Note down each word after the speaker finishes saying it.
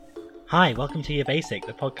Hi, welcome to Your Basic,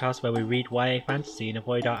 the podcast where we read YA fantasy and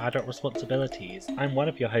avoid our adult responsibilities. I'm one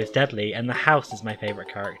of your hosts, Deadly, and the house is my favourite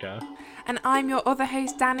character. And I'm your other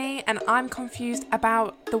host, Danny, and I'm confused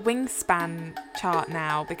about the wingspan chart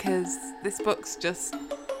now because this book's just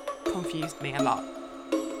confused me a lot.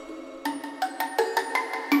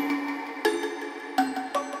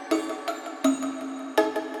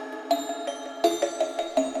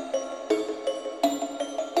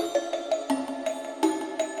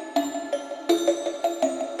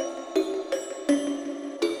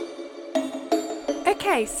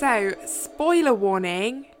 Okay, so spoiler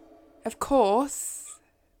warning, of course,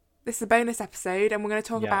 this is a bonus episode and we're going to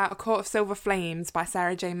talk about A Court of Silver Flames by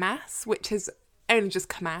Sarah J Maas, which has only just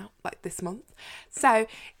come out like this month. So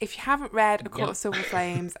if you haven't read A Court of Silver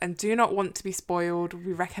Flames and do not want to be spoiled,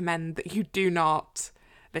 we recommend that you do not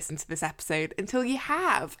listen to this episode until you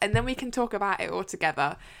have, and then we can talk about it all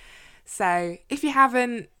together. So if you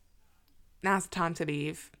haven't, now's the time to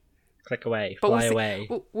leave. Click away, fly away.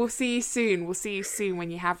 We'll see you soon. We'll see you soon when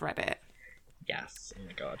you have read it. Yes, oh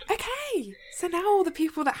my god. Okay, so now all the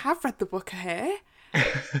people that have read the book are here.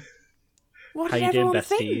 What did how you doing, everyone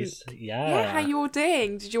besties? think? Yeah, how you all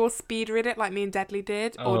doing? Did you all speed read it like me and Deadly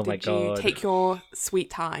did? Or did you take your sweet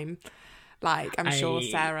time like I'm sure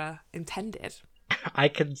Sarah intended? I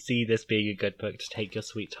can see this being a good book to take your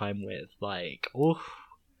sweet time with. Like, oof.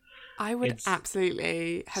 I would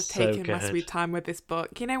absolutely have taken my sweet time with this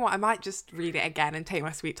book. You know what? I might just read it again and take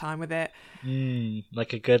my sweet time with it.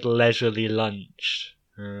 Like a good leisurely lunch.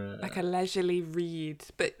 Like a leisurely read,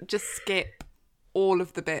 but just skip all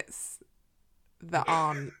of the bits that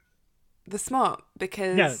aren't the smut,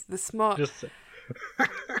 because the smut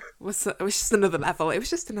was just another level. It was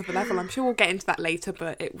just another level. I'm sure we'll get into that later,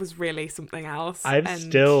 but it was really something else. I'm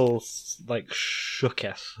still like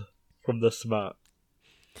shooketh from the smut.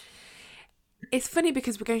 It's funny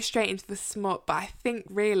because we're going straight into the smut, but I think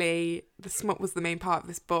really the smut was the main part of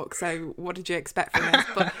this book, so what did you expect from this?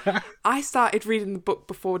 But I started reading the book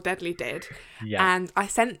before Deadly did, and I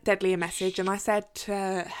sent Deadly a message and I said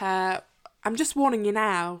to her, I'm just warning you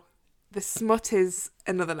now, the smut is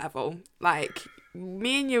another level. Like,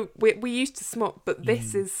 me and you, we're used to smut, but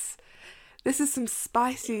this is some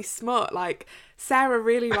spicy smut. Like, Sarah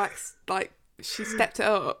really likes, like, she stepped it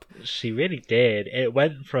up. She really did. It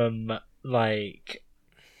went from... like,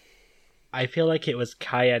 I feel like it was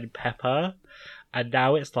cayenne pepper, and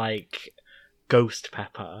now it's like ghost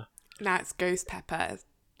pepper. Now it's ghost pepper.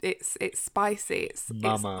 It's spicy. It's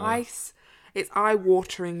ice. It's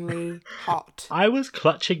eye-wateringly hot. I was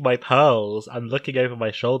clutching my pearls and looking over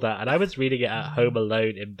my shoulder, and I was reading it at home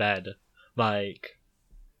alone in bed. Like,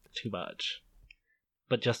 too much,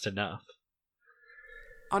 but just enough.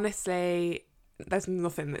 Honestly, there's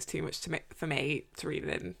nothing that's too much for me to read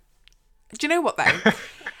in. Do you know what, though?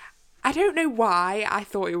 I don't know why I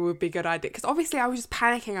thought it would be a good idea, because obviously I was just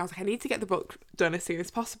panicking. I was like, I need to get the book done as soon as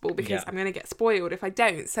possible because I'm going to get spoiled if I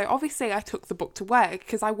don't. So obviously I took the book to work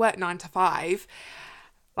because I work 9 to 5,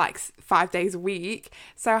 like 5 days a week.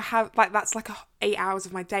 So I have, like, that's like 8 hours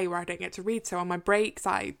of my day where I don't get to read. So on my breaks,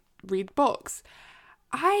 I read books.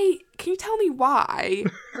 Can you tell me why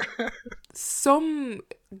some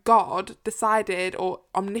god decided, or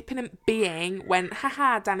omnipotent being went,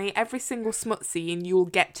 haha, Danny, every single smut scene you'll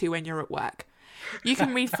get to when you're at work. You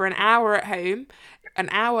can read for an hour at home, an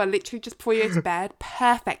hour literally just before you go to bed.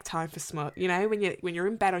 Perfect time for smut, you know, when you're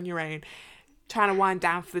in bed on your own, trying to wind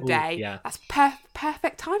down for the day. Yeah. That's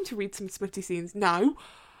perfect time to read some smutty scenes. No.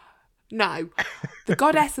 The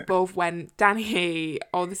goddess above went, Danny,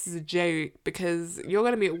 this is a joke, because you're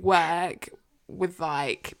going to be at work with,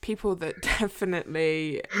 like, people that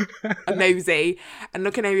definitely are nosy and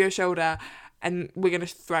looking over your shoulder, and we're going to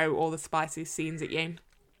throw all the spicy scenes at you.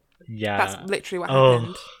 Yeah. That's literally what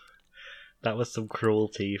happened. That was some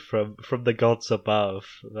cruelty from the gods above.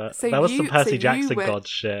 That was some Percy Jackson god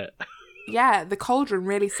shit. Yeah, the cauldron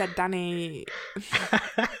really said, Danny...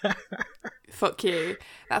 fuck you.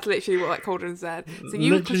 That's literally what that cauldron said. So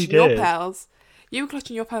you were clutching your pearls. You were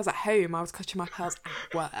clutching your pearls at home. I was clutching my pearls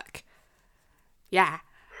at work. Yeah.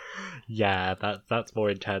 Yeah, that's more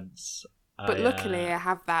intense. But luckily I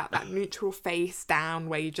have that neutral face down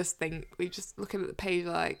where you just looking at the page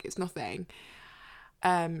like it's nothing. You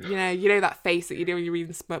know that face that you do when you're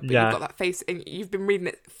reading smut, but you've got that face and you've been reading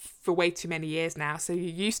it for way too many years now, so you're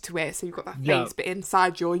used to it, so you've got that face, but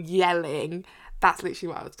inside you're yelling. That's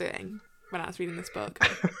literally what I was doing when I was reading this book.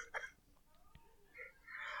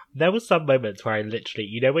 There was some moments where I literally,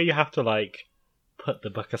 you know, where you have to, like, put the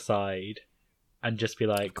book aside and just be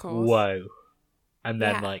like, whoa, and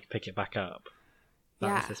then like pick it back up.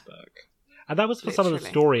 That was this book. And that was for some of the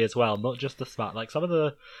story as well, not just the smut. Like some of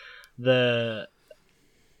the I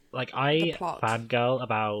plot. fangirl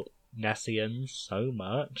about Nessian so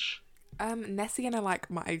much. Nessian are like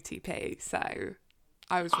my OTP, so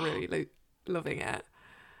I was really loving it.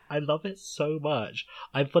 I love it so much.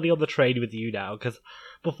 I'm fully on the train with you now, because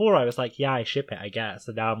before I was like, yeah, I ship it, I guess.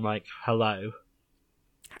 And now I'm like, hello.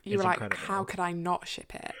 You were like, how could I not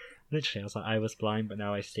ship it? Literally, I was like, I was blind, but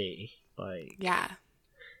now I see. Like, yeah.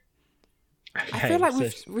 Okay, I feel like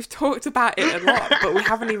we've talked about it a lot, but we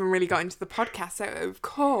haven't even really got into the podcast. So, of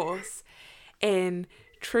course, in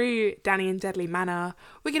true Danny and Deadly manner,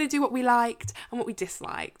 we're going to do what we liked and what we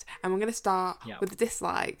disliked. And we're going to start with the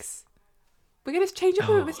dislikes. We're going to change up.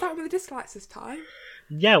 We're starting with the dislikes this time.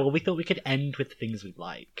 Yeah, well, we thought we could end with things we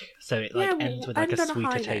like. So it ends with like a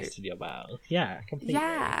sweeter taste in your mouth. Yeah, completely.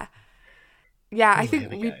 Yeah. Yeah, I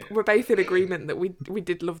think we're both in agreement that we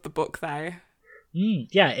did love the book, though.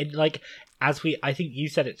 Yeah, I think you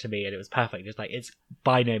said it to me and it was perfect. It's like, it's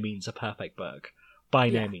by no means a perfect book. By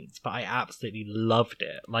no means. But I absolutely loved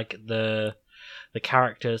it. Like, the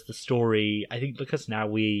characters, the story. I think because now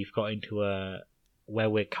we've got into where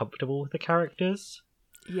we're comfortable with the characters.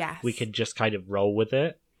 Yes. We can just kind of roll with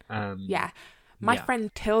it. My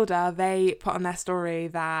friend Tilda, they put on their story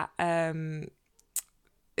that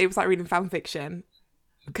it was like reading fan fiction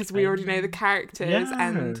because we already know the characters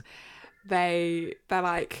and they're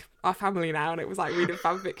like our family now, and it was like reading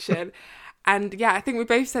fan fiction. And yeah, I think we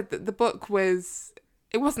both said that the book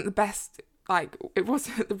it wasn't the best, like it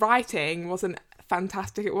wasn't, the writing wasn't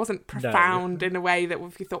fantastic, it wasn't profound in a way that we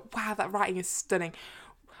thought, wow, that writing is stunning.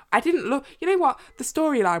 I didn't look, you know what, the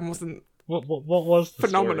storyline wasn't what was the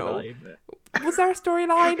phenomenal storyline? Was there a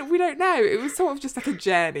storyline? We don't know. It was sort of just like a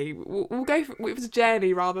journey. We'll go for, it was a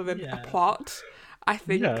journey rather than a plot, I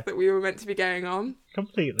think, that we were meant to be going on.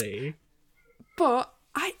 Completely. But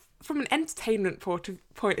from an entertainment point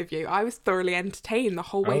of view, I was thoroughly entertained the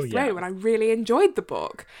whole way through, and I really enjoyed the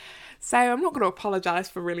book. So I'm not going to apologise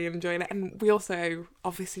for really enjoying it. And we also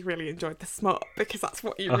obviously really enjoyed the smut, because that's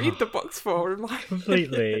what you read the books for. In my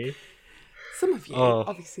Completely. Some of you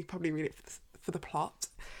obviously probably read it for the plot,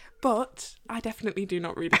 but I definitely do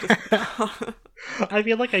not read it just for the plot. I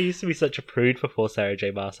feel like I used to be such a prude before Sarah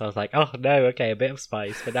J. Maas. I was like, oh no, okay, a bit of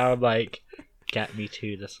spice. But now I'm like, get me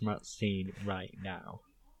to the smut scene right now.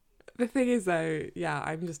 The thing is, though,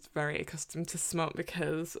 I'm just very accustomed to smut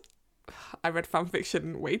because I read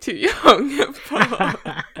fanfiction way too young.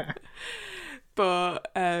 But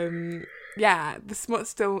the smut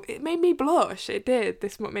still, it made me blush. It did. The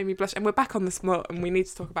smut made me blush. And we're back on the smut, and we need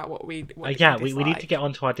to talk about what we we need to get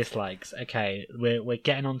onto our dislikes. Okay, we're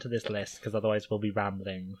getting onto this list, because otherwise we'll be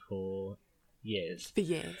rambling for years.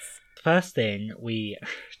 First thing we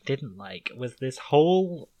didn't like was this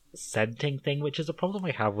whole scenting thing, which is a problem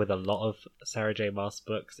I have with a lot of Sarah J. Maas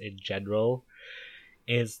books in general,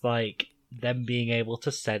 is like them being able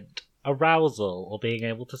to scent arousal or being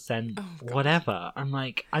able to scent whatever. I'm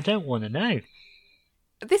like, I don't want to know.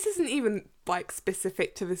 This isn't even like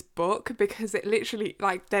specific to this book, because it literally,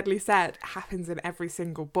 like Deadly said, happens in every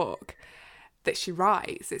single book that she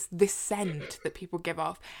writes. It's this scent that people give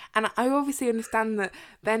off, and I obviously understand that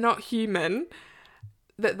they're not human,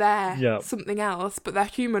 that they're something else, but they're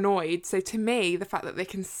humanoid. So to me, the fact that they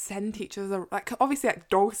can scent each other, like obviously like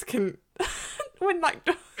dogs can when like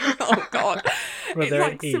oh god it's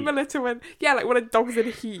like similar to when when a dog's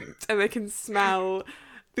in heat and they can smell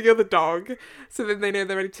the other dog, so then they know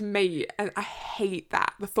they're ready to mate. And I hate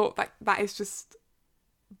that, the thought that is just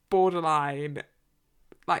borderline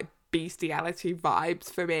like bestiality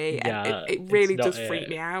vibes for me, and it really does freak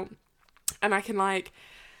me out. And I can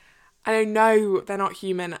I know they're not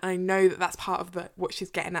human. I know that that's part of what she's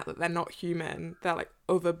getting at, that they're not human. They're like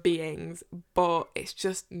other beings, but it's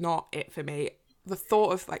just not it for me. The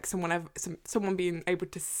thought of like someone being able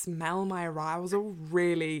to smell my arousal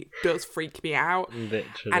really does freak me out. Literally.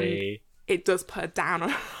 And it does put a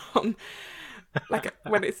down on like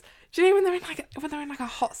when it's, do you know when they're in like a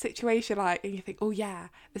hot situation, like, and you think, oh yeah,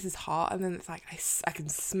 this is hot, and then it's like I can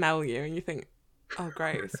smell you, and you think, oh,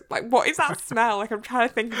 gross. Like, what is that smell? Like, I'm trying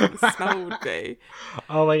to think of what the smell would be.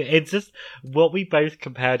 Oh, it's just, what we both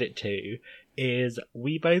compared it to is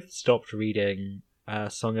we both stopped reading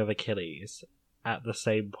Song of Achilles at the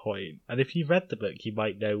same point. And if you read the book, you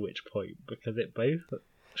might know which point, because it both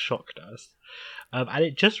shocked us. And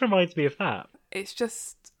it just reminds me of that. It's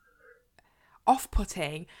just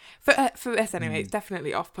off-putting for us anyway. It's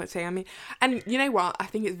definitely off-putting. I mean, and you know what, I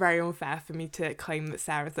think it's very unfair for me to claim that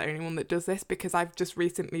Sarah's the only one that does this, because I've just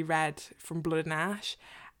recently read From Blood and Ash,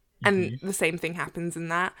 and the same thing happens in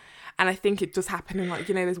that. And I think it does happen in, like,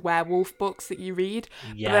 you know, those werewolf books that you read.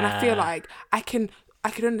 But then I feel like I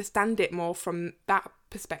could understand it more from that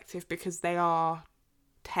perspective because they are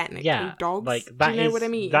technically dogs. Like, that Do you know what I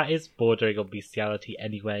mean? That is bordering on bestiality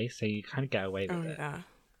anyway, so you kind of get away with it. Yeah.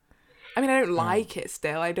 I mean, I don't like it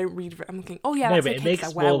still. I don't read... I'm thinking, oh yeah, no, that's but okay, it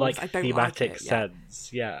makes more, like, thematic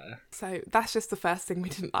sense. Yeah. So that's just the first thing we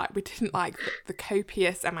didn't like. We didn't like the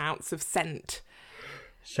copious amounts of scent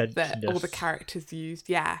that all the characters used.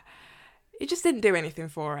 Yeah. It just didn't do anything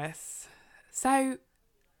for us. So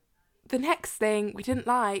the next thing we didn't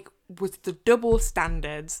like was the double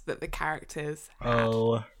standards that the characters had.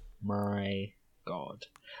 Oh my god.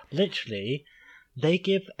 Literally, they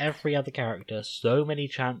give every other character so many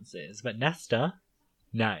chances, but Nesta,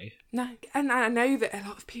 no. No, and I know that a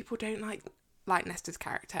lot of people don't like Nesta's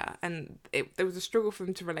character, and there was a struggle for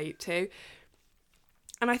them to relate to.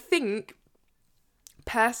 And I think,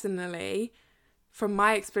 personally, from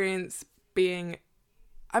my experience being...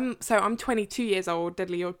 I'm 22 years old,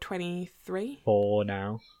 Dudley, you're 23? 4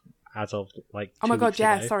 now, as of, like, 2 Oh my god,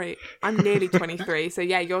 yeah, ago. sorry. I'm nearly 23, so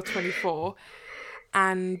yeah, you're 24.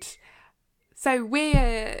 And... so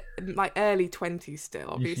we're like early 20s still,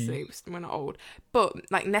 obviously. We're not old.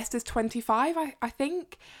 But like Nesta's 25, I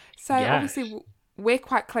think. So obviously we're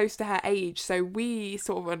quite close to her age. So we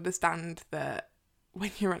sort of understand that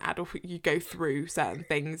when you're an adult, you go through certain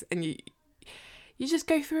things and you just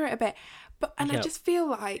go through it a bit. I just feel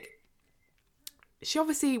like she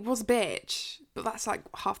obviously was a bitch, but that's like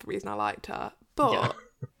half the reason I liked her. But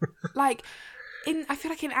like I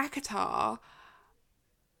feel like in ACOTAR,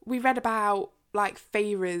 we read about like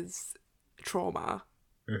Feyre's trauma,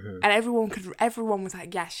 and everyone was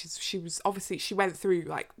like, yeah, she was obviously, she went through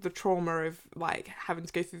like the trauma of like having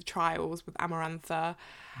to go through the trials with Amarantha,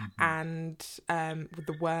 and with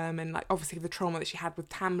the worm, and like obviously the trauma that she had with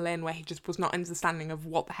Tamlin, where he just was not understanding of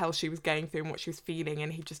what the hell she was going through and what she was feeling,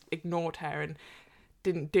 and he just ignored her and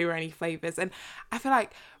didn't do her any favours. And I feel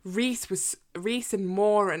like Rhys and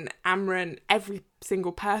Mor and Amren, every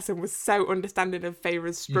single person was so understanding of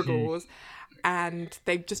Feyre's struggles, and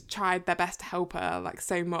they just tried their best to help her like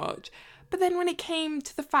so much. But then when it came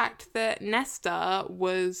to the fact that Nesta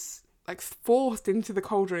was like forced into the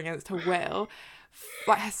cauldron against her will,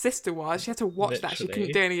 like her sister was, she had to watch that. She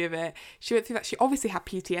couldn't do any of it. She went through that. She obviously had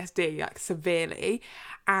PTSD, like severely,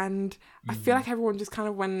 and I feel like everyone just kind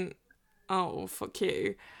of went, oh, fuck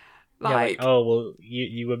you. Like, oh, well,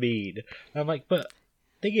 you were mean. I'm like, but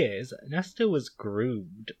thing is, Nesta was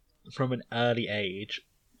groomed from an early age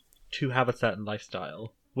to have a certain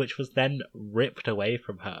lifestyle, which was then ripped away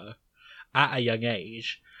from her at a young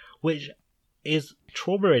age, which is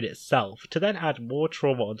trauma in itself. To then add more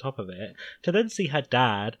trauma on top of it, to then see her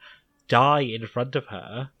dad die in front of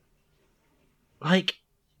her, like,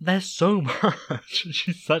 there's so much.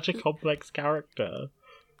 She's such a complex character.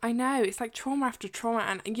 I know, it's like trauma after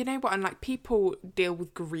trauma, and you know what, and like people deal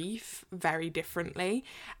with grief very differently,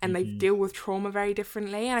 and they deal with trauma very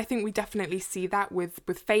differently, and I think we definitely see that with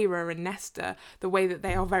Feyre and Nesta, the way that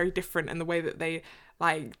they are very different and the way that they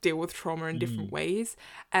like deal with trauma in different ways.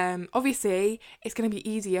 Obviously, it's going to be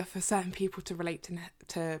easier for certain people to relate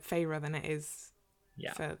to Feyre than it is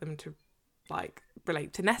for them to like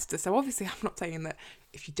relate to Nesta. So obviously, I'm not saying that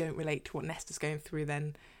if you don't relate to what Nesta's going through,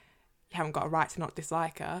 then you haven't got a right to not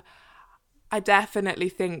dislike her. I definitely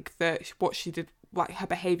think that what she did, like her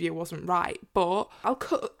behaviour wasn't right, but I'll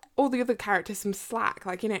cut all the other characters some slack.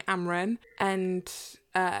 Like, you know, Amren and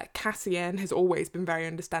Cassian has always been very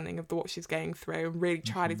understanding of what she's going through and really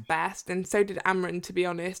tried his best, and so did Amren, to be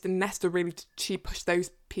honest, and Nesta really, she pushed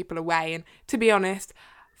those people away, and to be honest,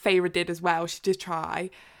 Feyre did as well. She did try.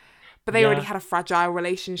 But they already had a fragile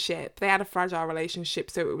relationship.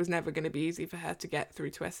 So it was never going to be easy for her to get through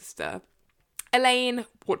to her sister. Elaine,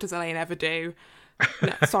 what does Elaine ever do?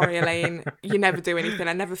 No, sorry, Elaine, you never do anything.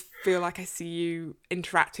 I never feel like I see you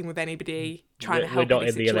interacting with anybody, trying to help. We're not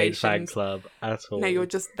in the Elaine fan club at all. No, you're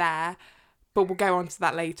just there. But we'll go on to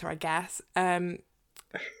that later, I guess.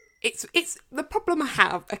 It's the problem I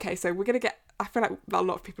have. Okay, so we're going to get... I feel like a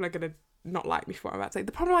lot of people are going to not like me for what I'm about to say.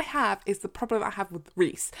 The problem I have is the problem I have with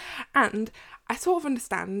Rhys. And I sort of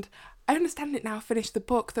understand it now, I finished the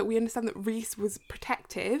book, that we understand that Rhys was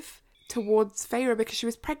protective towards Feyre because she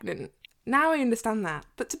was pregnant. Now I understand that.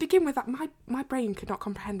 But to begin with, that my brain could not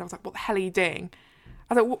comprehend. I was like, what the hell are you doing?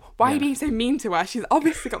 I was like, why are you being so mean to her? She's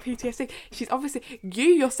obviously got PTSD. She's obviously... You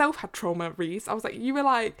yourself had trauma, Rhys. I was like, you were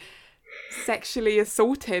like sexually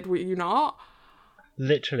assaulted, were you not?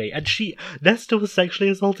 Literally. And Nesta was sexually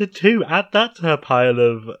assaulted too. Add that to her pile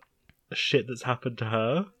of shit that's happened to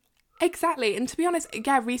her. Exactly. And to be honest,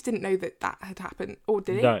 Rhys didn't know that had happened. Or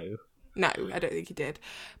did he? No, I don't think he did.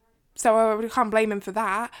 So I can't blame him for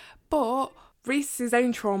that. But Rhys's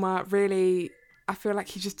own trauma really I feel like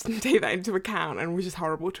he just didn't take that into account and was just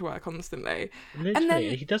horrible to her constantly. Literally, and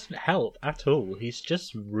then, he doesn't help at all. He's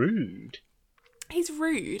just rude. He's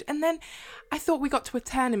rude. And then I thought we got to a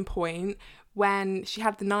turning point when she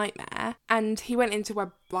had the nightmare and he went into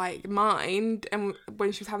her like mind, and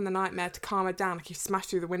when she was having the nightmare, to calm her down, like he smashed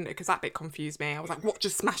through the window, because that bit confused me. I was like, what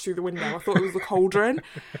just smashed through the window? I thought it was the cauldron.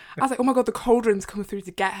 I was like, oh my god, the cauldron's come through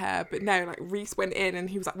to get her. But no, like Rhys went in and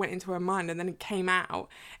he was like, went into her mind, and then he came out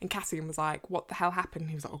and Cassian was like, what the hell happened? And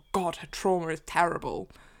he was like, oh god, her trauma is terrible.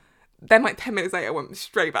 Then like 10 minutes later I went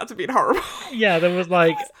straight back to being horrible. Yeah, there was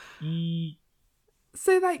like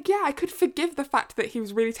So, like, yeah, I could forgive the fact that he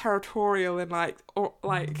was really territorial and, like, or,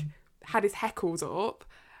 like, had his heckles up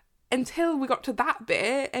until we got to that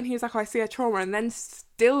bit and he was like, oh, I see her trauma, and then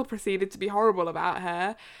still proceeded to be horrible about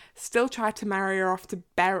her, still tried to marry her off to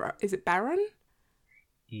Baron. Is it Baron?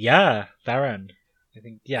 Yeah, Baron. I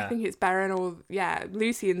think it's Baron, or, yeah,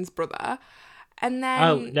 Lucien's brother. And then...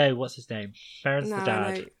 Oh, no, what's his name? Baron's the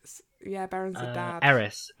dad. No, yeah, Baron's the dad.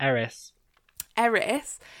 Eris,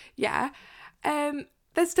 yeah.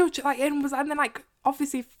 There's still like, and then like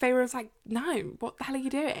obviously Feyre was like, no, what the hell are you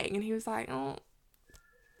doing? And he was like, oh,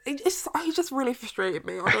 he just really frustrated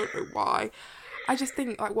me. I don't know why. I just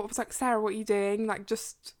think like, what was like, Sarah, what are you doing? Like,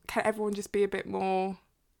 just can everyone just be a bit more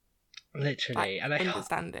literally like, and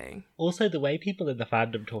understanding? Also, the way people in the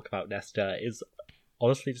fandom talk about Nesta is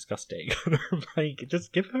honestly disgusting. Like,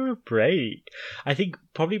 just give her a break. I think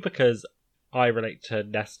probably because I relate to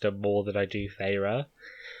Nesta more than I do Feyre.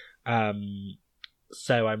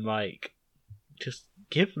 So I'm like, just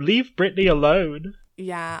leave Brittany alone.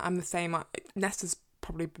 Yeah, I'm the same. Nesta's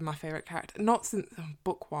probably been my favourite character. Not since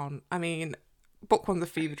book one. I mean, book one's a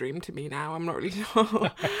fever dream to me now. I'm not really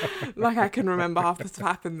sure. Like, I can remember half the stuff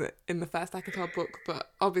happened in the first ACOTAR book,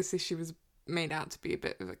 but obviously she was made out to be a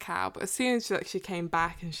bit of a cow. But as soon as she came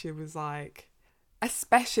back and she was like,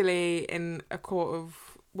 especially in A Court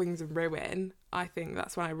of Wings and Ruin, I think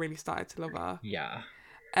that's when I really started to love her. Yeah.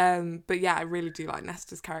 But yeah, I really do like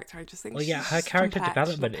Nesta's character. I just think her character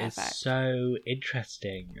development is so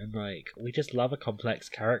interesting, and like, we just love a complex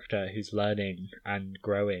character who's learning and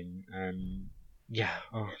growing, and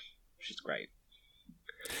she's great.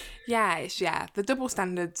 Yeah, the double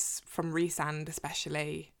standards from Rhysand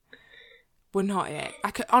especially were not it.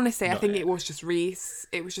 I think it was just Rhys.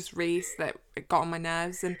 It was just Rhys that it got on my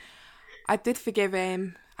nerves, and I did forgive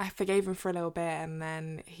him. I forgave him for a little bit, and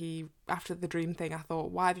then after the dream thing, I thought,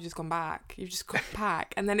 why have you just gone back? You've just come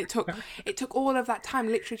back. And then it took all of that time,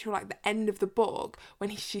 literally till like the end of the book, when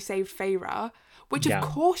she saved Feyre, which of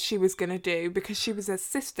course she was going to do, because she was her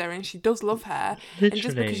sister and she does love her. Literally. And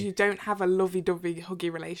just because you don't have a lovey-dovey,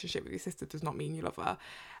 huggy relationship with your sister does not mean you love her.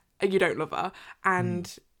 You don't love her.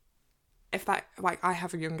 And if that, like, I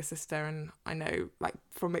have a younger sister, and I know, like,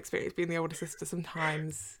 from experience being the older sister,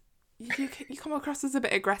 sometimes... You come across as a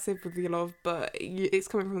bit aggressive with your love, but it's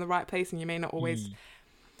coming from the right place, and you may not always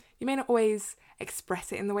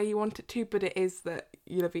express it in the way you want it to, but it is that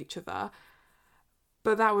you love each other.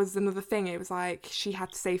 But that was another thing. It was like she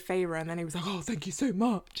had to save Feyre, and then he was like, "Oh, thank you so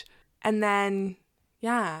much." And then,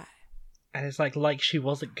 yeah, and it's like she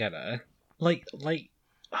wasn't gonna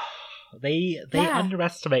They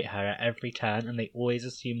underestimate her at every turn, and they always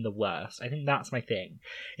assume the worst. I think that's my thing,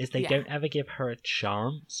 is they don't ever give her a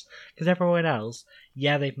chance. Because everyone else,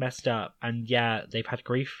 they've messed up, and they've had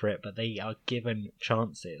grief for it, but they are given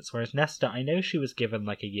chances. Whereas Nesta, I know she was given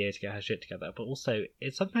like a year to get her shit together, but also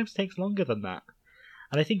it sometimes takes longer than that.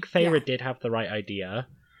 And I think Feyre did have the right idea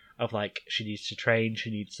of like, she needs to train,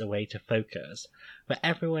 she needs a way to focus. But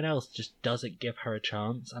everyone else just doesn't give her a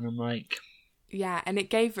chance, and I'm like... Yeah, and it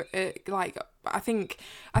gave like, I think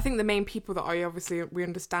the main people that we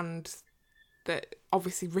understand that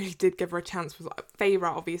obviously really did give her a chance was like, Feyre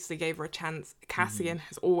obviously gave her a chance. Cassian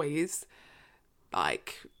has always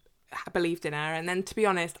like believed in her, and then to be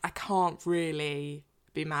honest, I can't really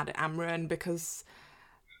be mad at Amren because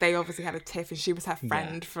they obviously had a tiff and she was her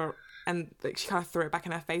friend and like, she kind of threw it back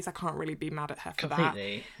in her face. I can't really be mad at her for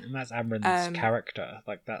completely. That. And that's Amren's character.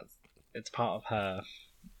 Like it's part of her.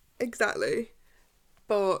 Exactly.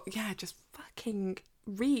 But yeah, just fucking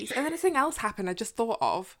Rhys. And then something else happened I just thought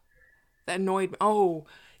of that annoyed me. Oh,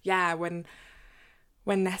 yeah, when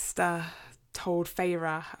Nesta told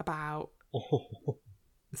Feyre about... Oh.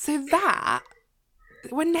 So that...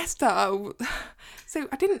 When Nesta... So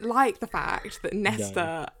I didn't like the fact that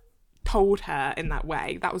Nesta told her in that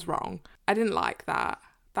way. That was wrong. I didn't like that.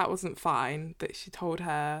 That wasn't fine, that she told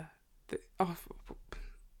her that...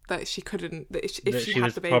 that she couldn't, if she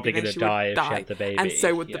had the baby, then she would die, if she had the baby, and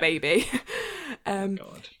so would the baby.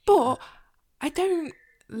 But I don't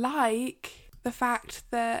like the fact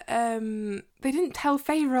that they didn't tell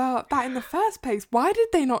Feyre that in the first place. Why did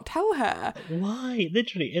they not tell her? Why?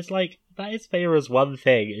 Literally, it's like, that is Feyre's one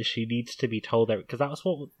thing, is she needs to be told that, because that was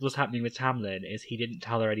what was happening with Tamlin, is he didn't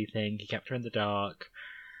tell her anything, he kept her in the dark.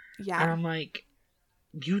 Yeah. And I'm like,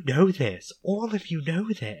 you know this. All of you know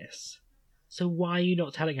this. So why are you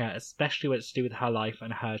not telling her, especially when it's to do with her life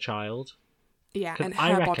and her child? Yeah, and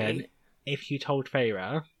I her reckon body. if you told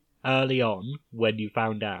Feyre early on, when you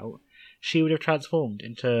found out, she would have transformed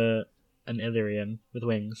into an Illyrian with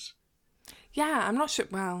wings. Yeah, I'm not sure.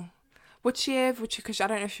 Well, would she have? Would she? Because I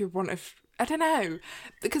don't know if she would want to. I don't know.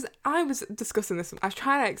 Because I was discussing this. I was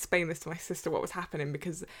trying to explain this to my sister what was happening,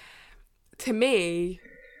 because to me,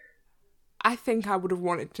 I think I would have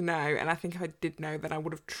wanted to know, and I think if I did know, then I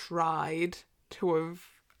would have tried to have.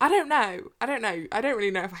 I don't know. I don't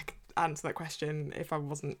really know if I could answer that question if I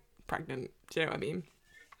wasn't pregnant. Do you know what I mean?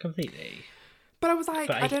 Completely. But I was like,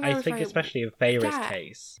 I don't know. I think especially in Feyre's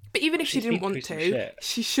case. But even if she didn't want to,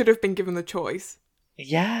 she should have been given the choice.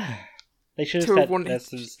 Yeah. They should have said, there's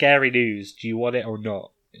some scary news. Do you want it or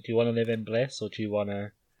not? Do you want to live in bliss, or do you want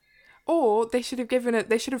to... Or they should have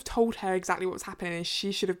they should have told her exactly what was happening, and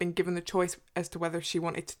she should have been given the choice as to whether she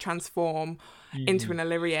wanted to transform into an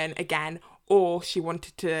Illyrian again, or she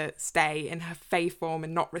wanted to stay in her Fae form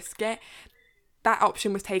and not risk it. That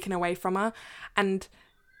option was taken away from her, and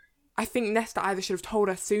I think Nesta either should have told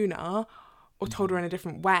her sooner or told her in a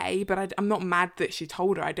different way, but I'm not mad that she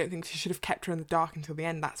told her. I don't think she should have kept her in the dark until the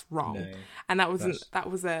end. That's wrong. No, and that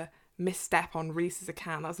was a misstep on Rhys's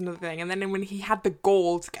account. That was another thing. And then when he had the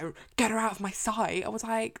gall to go, get her out of my sight, I was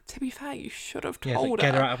like, to be fair, you should have told her.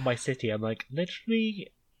 Get her out of my city. I'm like,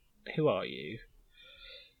 literally, who are you?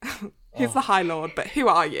 He's the High Lord, but who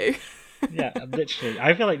are you? Yeah, literally.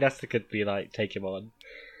 I feel like Nesta could be like, take him on.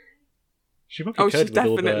 She probably could. She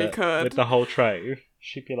definitely could. With the whole trove.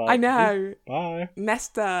 She'd be like, I know. Bye.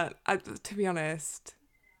 Nesta, to be honest,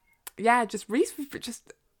 yeah, just Rhys was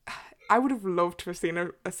just... I would have loved to have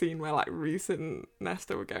seen a scene where like Rhys and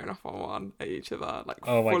Nesta were going off on one at each other. Like,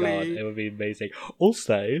 oh my god, it would be amazing.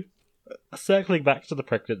 Also, circling back to the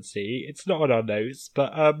pregnancy, it's not on our notes,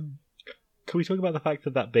 but can we talk about the fact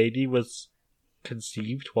that baby was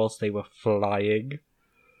conceived whilst they were flying?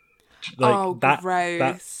 Like,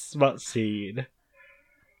 that smut scene.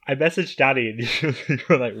 I messaged Danny and you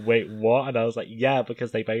were like, wait, what? And I was like, yeah,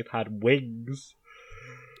 because they both had wings.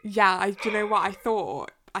 Yeah, do you know what I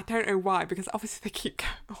thought? I don't know why, because obviously they keep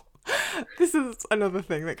going. This is another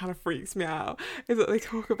thing that kind of freaks me out, is that they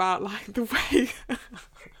talk about like the way...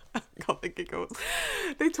 God, the giggles.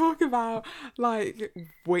 They talk about like...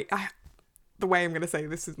 the way I'm going to say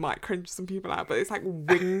this might cringe some people out, but it's like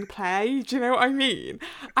wing play. Do you know what I mean?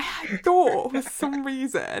 I thought for some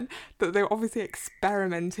reason that they were obviously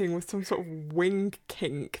experimenting with some sort of wing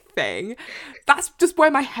kink thing. That's just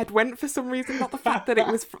where my head went for some reason, not the fact that it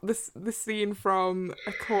was the scene from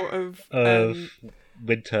A Court of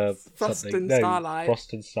Winter Frost and Starlight.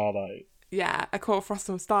 Frost and Starlight. Yeah, A Court of Frost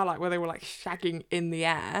and Starlight, where they were like shagging in the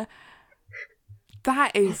air.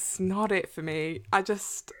 That is not it for me.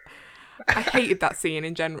 I hated that scene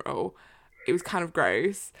in general. It was kind of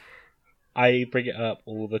gross. I bring it up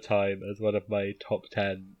all the time as one of my top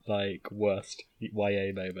 10 like worst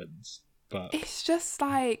YA moments. But it's just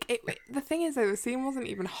like the thing is though, the scene wasn't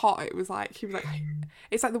even hot. It was like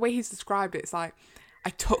it's like the way he's described it. It's like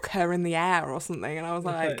I took her in the air or something, and I was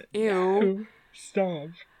like, ew, no, stop.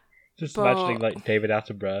 Just imagining like David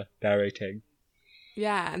Attenborough narrating.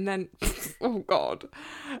 Yeah, and then oh god,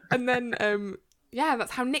 and then yeah,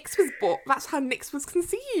 that's how Nyx was That's how Nyx was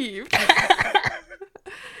conceived.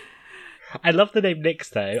 I love the name Nyx,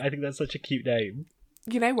 though. I think that's such a cute name.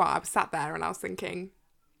 You know what? I was sat there and I was thinking,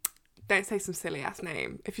 don't say some silly-ass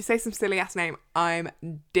name. If you say some silly-ass name, I'm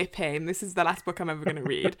dipping. This is the last book I'm ever going to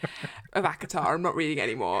read of ACOTAR. I'm not reading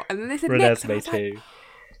anymore. And then they said Nyx. Renesmee too.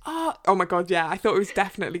 Like, oh my god, yeah. I thought it was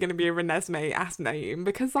definitely going to be a Renesmee-ass name.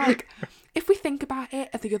 Because, like, if we think about it,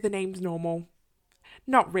 are the other names normal?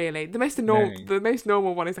 Not really. The most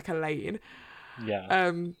normal one is like Elaine.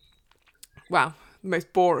 Yeah. Well, the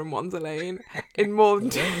most boring one's Elaine in more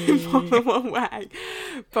than one way.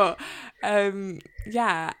 But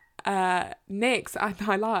yeah, Nyx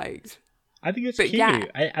I liked. I think it's cute, yeah,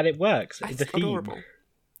 and it works. It's adorable.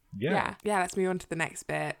 Yeah. Let's move on to the next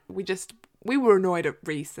bit. We were annoyed at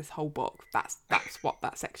Rhys this whole book. That's what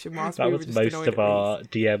that section was. That was most of our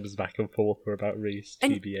DMs back and forth were about Rhys,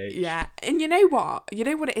 TBH. Yeah, and you know what? You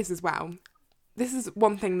know what it is as well? This is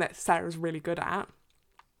one thing that Sarah's really good at,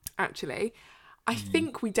 actually. I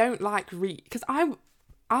think we don't like Rhys, because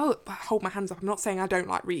I'll hold my hands up. I'm not saying I don't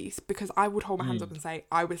like Reese, because I would hold my hands up and say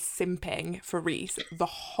I was simping for Reese the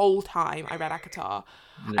whole time I read ACOTAR.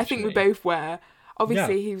 Literally. I think we both were.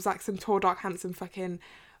 Obviously, he was like some tall, dark, handsome fucking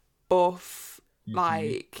buff,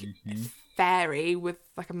 like fairy with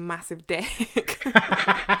like a massive dick.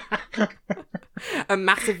 A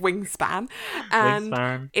massive wingspan.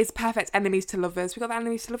 And it's perfect enemies to lovers. We got the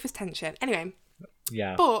enemies to lovers tension. Anyway.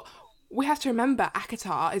 Yeah. But we have to remember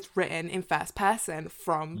ACOTAR is written in first person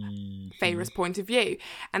from Feyre's point of view.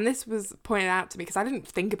 And this was pointed out to me, because I didn't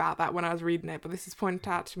think about that when I was reading it, but this is pointed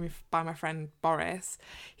out to me by my friend Boris.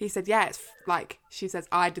 He said, yeah, it's like, she says,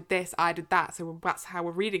 I did this, I did that. So that's how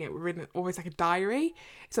we're reading it. We're reading it almost like a diary.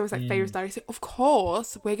 It's almost like Feyre's diary. So of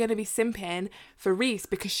course, we're going to be simping for Reese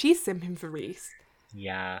because she's simping for Reese.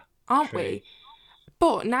 Yeah. Aren't we?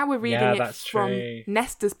 But now we're reading it from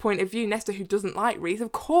Nesta's point of view. Nesta, who doesn't like Reese,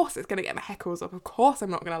 of course it's going to get my heckles up. Of course I'm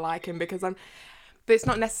not going to like him because but it's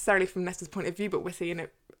not necessarily from Nesta's point of view, but we're seeing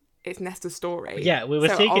it's Nesta's story. Yeah, we were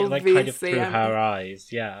seeing it like kind of through her eyes,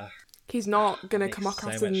 yeah. He's not going to come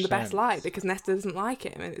across in the best light because Nesta doesn't like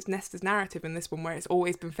him. And it's Nesta's narrative in this one where it's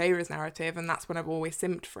always been Feyre's narrative, and that's when I've always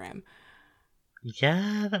simped for him.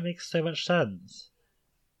 Yeah, that makes so much sense.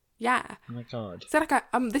 Yeah. Oh my god. So like,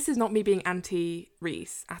 this is not me being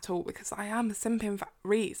anti-Reese at all, because I am simping for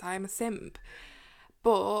Reese. I am a simp.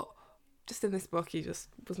 But just in this book, he just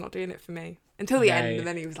was not doing it for me. Until the end, and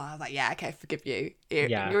then he was like, I was like, yeah, okay, I forgive you.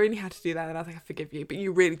 You only had to do that, and I was like, I forgive you. But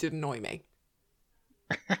you really did annoy me.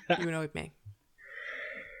 You annoyed me.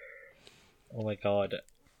 Oh my god.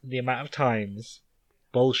 The amount of times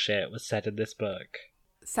bullshit was said in this book.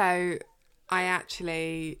 So, I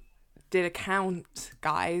actually did a count,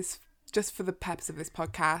 guys, just for the purpose of this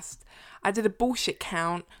podcast. I did a bullshit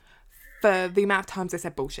count for the amount of times they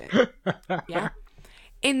said bullshit. Yeah.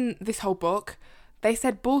 In this whole book, they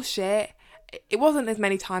said bullshit. It wasn't as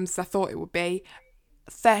many times as I thought it would be.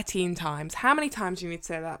 13 times. How many times do you need to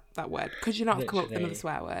say that word? Could you not have come up with another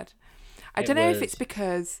swear word? I don't know if it's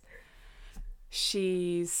because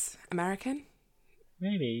she's American.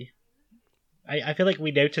 Maybe. I feel like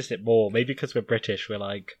we notice it more. Maybe because we're British, we're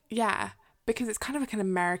like... Yeah, because it's kind of like an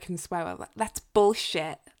American swear word. Like, that's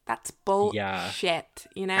bullshit. That's bullshit,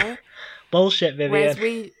 you know? Bullshit, Vivian.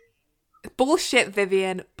 Whereas bullshit,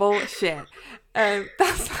 Vivian. Bullshit. That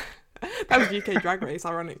was UK Drag Race,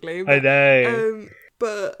 ironically. But, I know.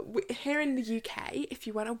 But here in the UK, if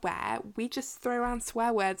you weren't aware, we just throw around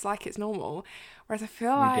swear words like it's normal. Whereas I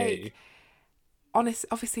feel like...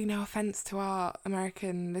 Obviously, no offence to our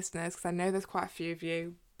American listeners, because I know there's quite a few of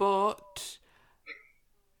you, but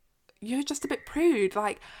you're just a bit prude.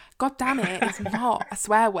 Like, God damn it, it's not a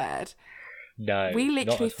swear word. No, we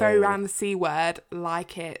literally throw around the C word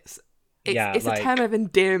like it's like a term of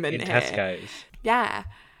endearment in here. Tesco's. Yeah,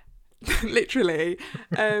 literally.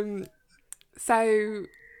 So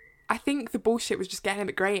I think the bullshit was just getting a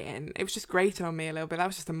bit grating. It was just grating on me a little bit. That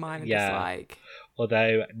was just a minor dislike.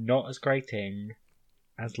 Although not as grating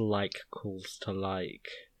as like calls to like.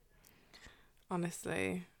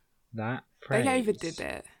 Honestly. That phrase. They overdid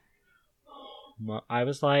it. I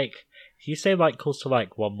was like, if you say like calls to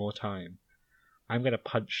like one more time, I'm going to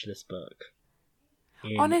punch this book.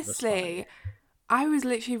 Honestly, I was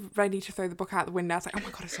literally ready to throw the book out the window. I was like, oh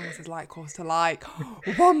my god, if someone says like calls to like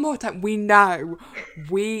one more time, we know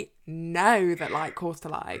that like calls to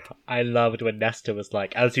like. I loved when Nesta was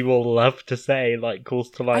like, as you all love to say, like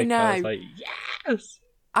calls to like. I know. I was like, yes.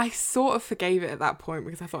 I sort of forgave it at that point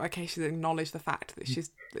because I thought, okay, she's acknowledged the fact that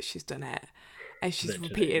she's done it, and she's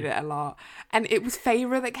repeated it a lot. And it was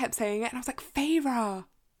Feyre that kept saying it, and I was like, Feyre,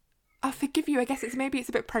 I'll forgive you. I guess maybe it's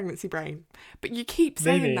a bit pregnancy brain, but you keep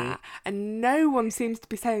saying that, and no one seems to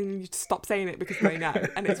be saying you to stop saying it because they know,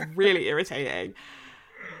 and it's really irritating.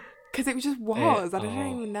 Because it just was. I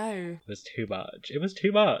don't even know. It was too much. It was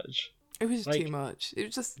too much. It was just too much. It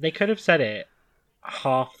was just. They could have said it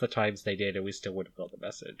half the times they did, and we still would have got the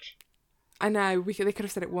message. I know. They could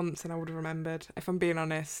have said it once, and I would have remembered. If I'm being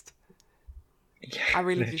honest, I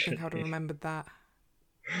really do think I would have remembered that.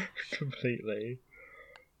 Completely.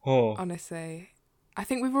 Oh. Honestly, I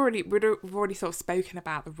think we've already sort of spoken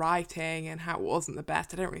about the writing and how it wasn't the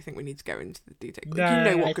best. I don't really think we need to go into the detail. No, you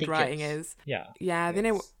know what good writing is. Yeah. They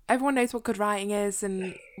know. Everyone knows what good writing is,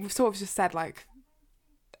 and we've sort of just said like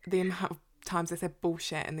the amount of times they said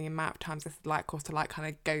bullshit and the amount of times they said like course to like kind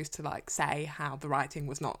of goes to like say how the writing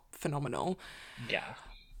was not phenomenal. Yeah.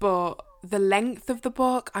 But the length of the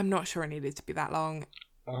book, I'm not sure it needed to be that long.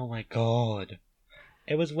 Oh my god.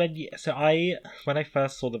 It was when I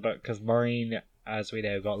first saw the book, because Maureen, as we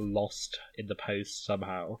know, got lost in the post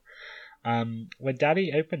somehow. When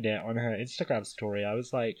Daddy opened it on her Instagram story, I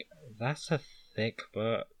was like, that's a thick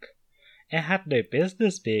book. It had no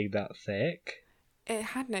business being that thick. It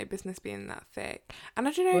had no business being that thick. And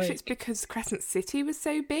I don't know if it's because Crescent City was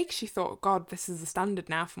so big, she thought, God, this is the standard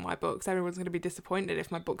now for my books. Everyone's going to be disappointed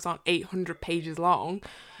if my books aren't 800 pages long.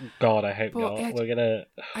 God, I hope not. We're going to...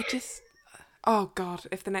 Oh, God,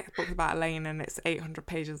 if the next book's about Elaine and it's 800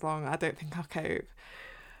 pages long, I don't think I'll cope.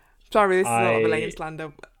 Sorry, this is a lot of Elaine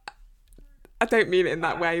slander. I don't mean it in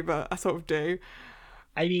that way, but I sort of do.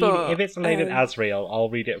 I mean, if it's Elaine and Asriel, I'll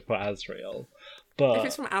read it for Asriel. But if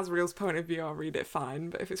it's from Asriel's point of view, I'll read it fine.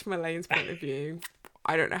 But if it's from Elaine's point of view,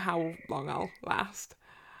 I don't know how long I'll last.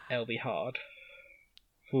 It'll be hard.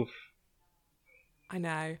 Oof. I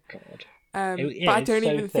know. God. But I don't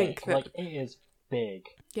even think that... Like, it is big.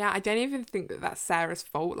 Yeah, I don't even think that that's Sarah's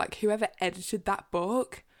fault. Like, whoever edited that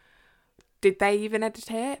book, did they even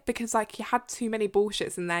edit it? Because, like, you had too many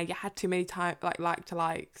bullshits in there. You had too many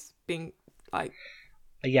like-to-likes being, like...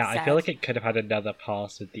 Yeah, said. I feel like it could have had another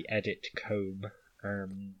pass with the edit comb.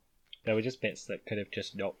 There were just bits that could have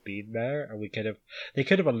just not been there, and they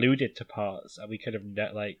could have alluded to parts, and we could have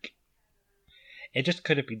it just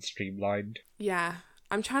could have been streamlined. Yeah,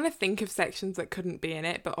 I'm trying to think of sections that couldn't be in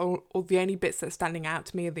it, but all the only bits that are standing out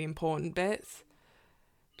to me are the important bits.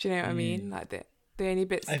 Do you know what I mean? Like the only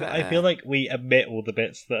bits. I feel like we omit all the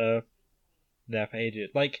bits that are there for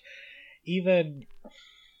ages. Like even.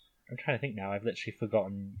 I'm trying to think now. I've literally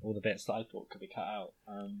forgotten all the bits that I thought could be cut out.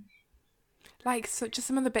 Like, so just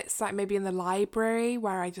some of the bits, like, maybe in the library,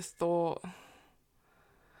 where I just thought...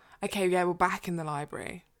 Okay, yeah, we're back in the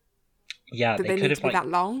library. Yeah, Did they need to be that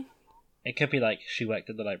long? It could be like, she worked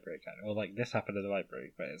in the library again, or like, this happened in the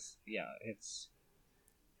library, but it's...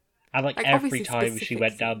 And like every time she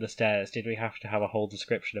went down the stairs, did we have to have a whole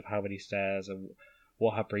description of how many stairs, and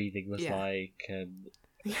what her breathing was like, and...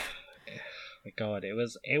 My God, it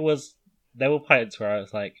was. There were points where I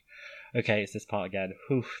was like, "Okay, it's this part again.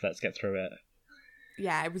 Oof, let's get through it."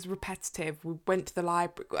 Yeah, it was repetitive. We went to the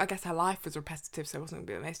library. I guess her life was repetitive, so it wasn't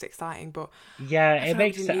the most exciting. But yeah, it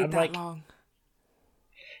makes sense. I'm like, long.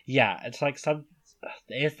 Yeah, it's like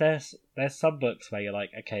there's some books where you're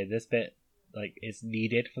like, okay, this bit like is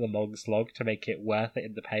needed for the long slog to make it worth it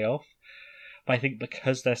in the payoff. But I think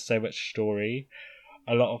because there's so much story,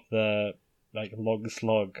 a lot of the like long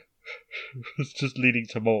slog. was just leading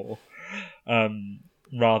to more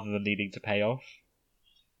rather than needing to pay off.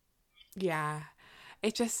 Yeah,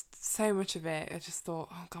 it just so much of it I just thought,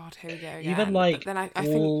 oh God, here we go again. Even like then I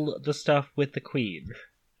all the stuff with the Queen,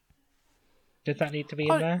 did that need to be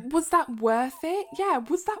in there? Was that worth it? Yeah,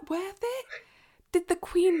 was that worth it?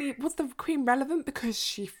 Was the Queen relevant because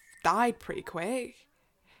she died pretty quick?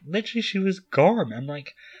 Literally, she was gone, and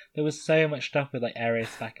like there was so much stuff with like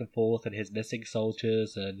Aerys back and forth and his missing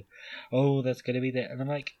soldiers, and there's gonna be that, and I'm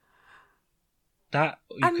like, that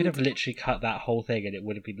you could have literally cut that whole thing, and it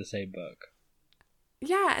would have been the same book.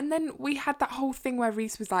 Yeah, and then we had that whole thing where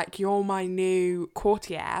Rhys was like, "You're my new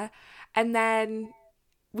courtier," and then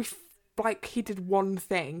he did one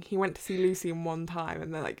thing. He went to see Lucien one time,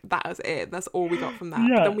 and then like that was it. That's all we got from that.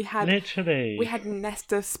 Yeah, but then we had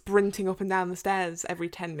Nesta sprinting up and down the stairs every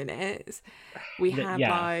 10 minutes. We had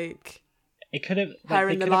it could have her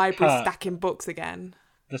in the library stacking books again.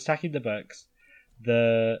 The stacking the books,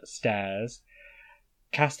 the stairs,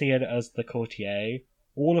 Castiel as the courtier,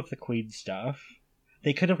 all of the Queen stuff.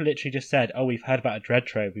 They could have literally just said, "Oh, we've heard about a dread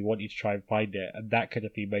trove. We want you to try and find it," and that could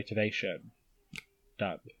have been motivation.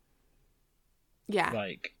 Done. Yeah.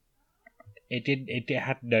 Like, it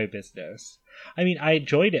had no business. I mean, I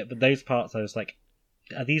enjoyed it, but those parts I was like,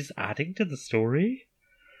 are these adding to the story?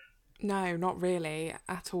 No, not really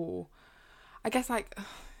at all. I guess, like,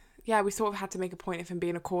 yeah, we sort of had to make a point of him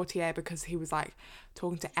being a courtier because he was, like,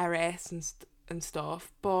 talking to Aerys and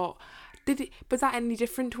stuff, but was that any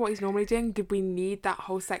different to what he's normally doing? Did we need that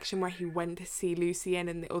whole section where he went to see Lucien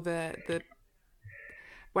and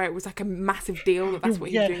where it was like a massive deal that's what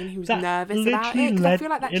he was doing and he was nervous about it? Because I feel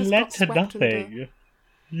like that just got swept nothing.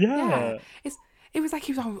 Yeah. It was like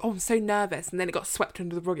he was, I'm so nervous, and then it got swept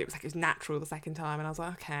under the rug. It was like it was natural the second time, and I was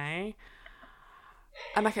like, okay.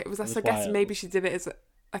 And like it was I guess maybe she did it as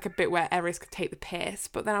like a bit where Aerys could take the piss,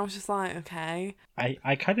 but then I was just like, okay.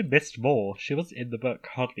 I kind of missed more. She wasn't in the book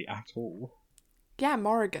hardly at all. Yeah,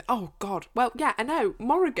 Morrigan. Oh, God. Well, yeah, I know.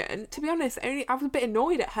 Morrigan, to be honest, I was a bit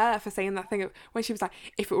annoyed at her for saying that thing when she was like,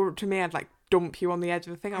 if it were up to me, I'd, like, dump you on the edge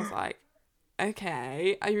of the thing. I was like,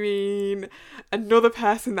 okay. I mean, another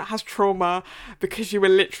person that has trauma because you were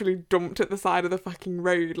literally dumped at the side of the fucking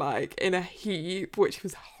road, like, in a heap, which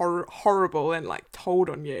was horrible and, like,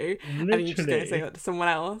 told on you. Literally. And you're just going to say that to someone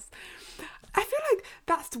else. I feel like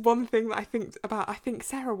that's one thing that I think about. I think,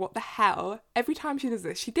 Sarah, what the hell? Every time she does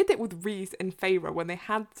this, she did it with Reese and Feyre when they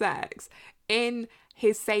had sex in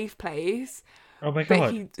his safe place. Oh my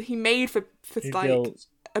god! But he made for like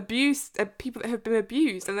abuse, people that have been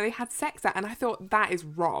abused, and then they had sex at. And I thought that is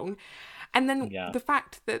wrong. And then the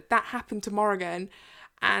fact that happened to Morgan,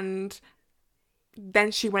 and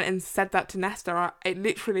then she went and said that to Nesta, it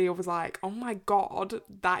literally was like, oh my god,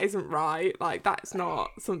 that isn't right. Like, that's not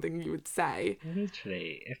something you would say.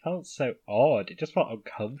 Literally, it felt so odd. It just felt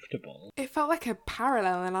uncomfortable. It felt like a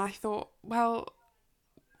parallel, and I thought, well,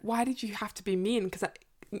 why did you have to be mean? Because,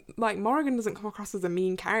 like, Morgan doesn't come across as a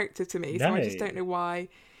mean character to me, so I just don't know why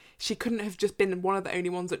she couldn't have just been one of the only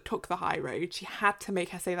ones that took the high road. She had to make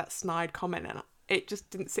her say that snide comment, and it just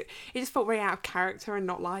didn't sit. It just felt very out of character and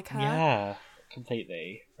not like her. Yeah.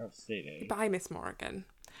 Completely, absolutely. But I miss Morgan.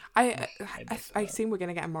 I assume we're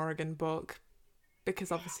gonna get a Morgan book because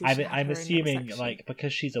obviously I'm assuming like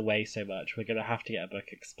because she's away so much, we're gonna have to get a book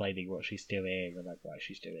explaining what she's doing and like why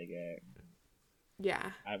she's doing it.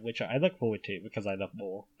 Yeah, which I look forward to because I love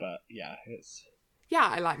more. But yeah,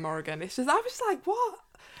 I like Morgan. It's just I was like, what?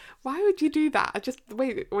 Why would you do that? I just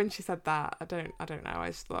when she said that, I don't know. I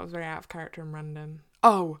just thought it was very out of character and random.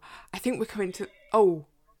 Oh, I think we're coming to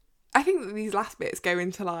I think that these last bits go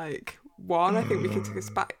into like one. I think we can take us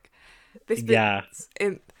back. This bit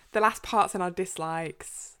in the last parts in our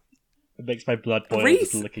dislikes. It makes my blood boil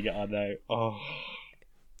just looking at our note. Oh,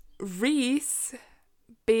 Reese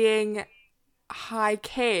being High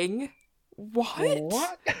King.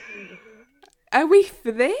 What? Are we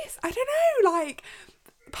for this? I don't know. Like,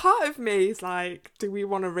 part of me is like, do we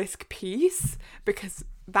want to risk peace? Because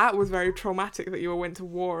that was very traumatic that you all went to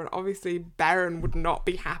war, and obviously Beren would not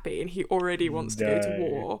be happy, and he already wants to go to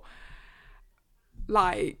war.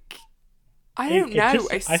 Like, I don't know.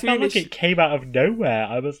 I felt like it came out of nowhere.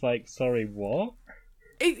 I was like, sorry, what?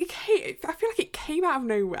 I feel like it came out of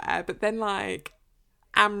nowhere, but then like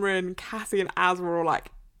Amren, Cassie, and Az were all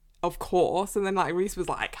like, of course, and then like Reese was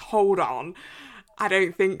like, hold on, I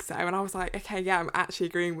don't think so. And I was like, okay, yeah, I'm actually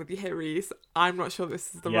agreeing with you here, Reese. I'm not sure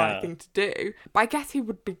this is the right thing to do. But I guess he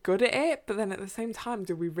would be good at it. But then at the same time,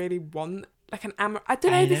 do we really want like an I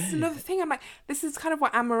don't know, this is another thing. I'm like, this is kind of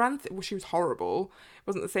what Amaranth... Well, she was horrible. It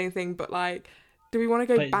wasn't the same thing, but like, do we want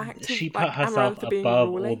to go back to she like, put herself above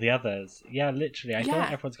ruling? all the others. Yeah, literally. I feel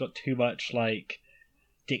like everyone's got too much like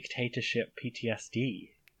dictatorship PTSD.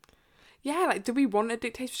 Yeah, like, do we want a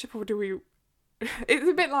dictatorship or do we... It's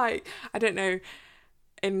a bit like, I don't know,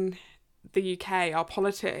 in the UK, our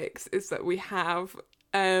politics is that we have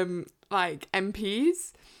like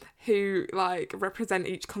MPs who like represent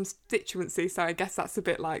each constituency. So I guess that's a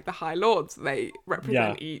bit like the High Lords. They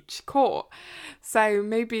represent each court. So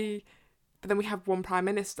maybe, but then we have one Prime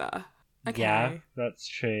Minister. Okay. Yeah, that's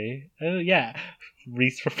true. Oh yeah,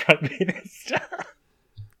 Reese for Prime Minister.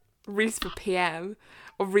 Reese for PM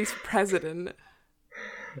or Reese for President.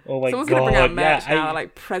 Oh my Someone's god! Someone's gonna bring out merch now,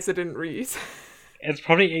 like President Reese. It's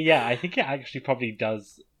probably I think it actually probably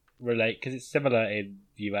does relate because it's similar in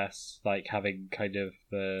the US, like having kind of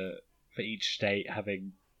for each state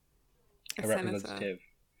having a representative.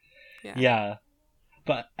 Yeah.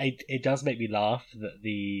 But it does make me laugh that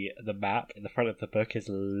the map in the front of the book is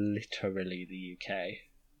literally the UK.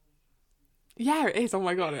 Yeah, it is. Oh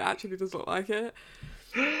my god, it actually does look like it.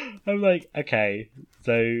 I'm like, okay,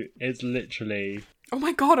 so it's literally... Oh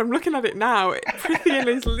my god, I'm looking at it now. Prithian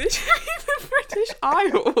is literally the British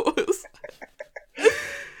Isles.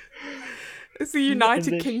 It's the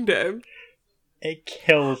United Kingdom. It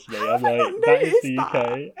kills me. I'm like, that is the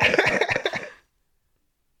UK.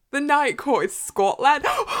 The Night Court is Scotland.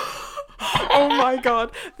 Oh my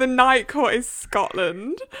god, the Night Court is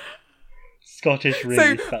Scotland. Scottish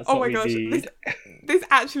Reese, that's what we need. This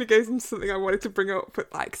actually goes into something I wanted to bring up.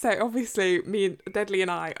 But like, so obviously, me and Deadly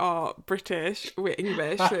and I are British. We're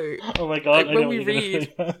English. So oh my god! Like, when we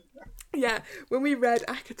read, when we read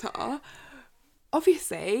ACOTAR,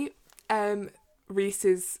 obviously,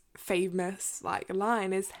 Reese's famous like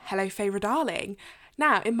line is "Hello, Feyre darling."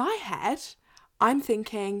 Now, in my head, I'm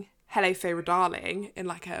thinking "Hello, Feyre darling" in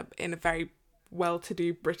a very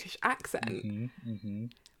well-to-do British accent. Mm-hmm, mm-hmm.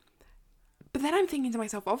 But then I'm thinking to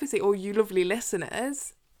myself, obviously, all you lovely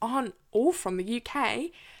listeners aren't all from the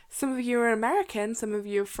UK. Some of you are American, some of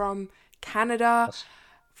you are from Canada,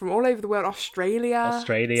 from all over the world, Australia.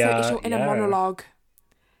 So is your inner monologue...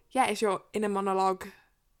 Yeah, is your inner monologue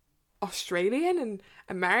Australian and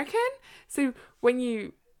American? So when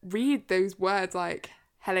you read those words like,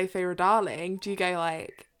 hello, Feyre darling, do you go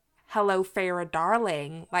like, hello, Feyre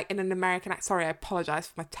darling, like in an American accent? Sorry, I apologise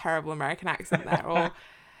for my terrible American accent there. Or...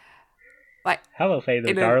 like hello,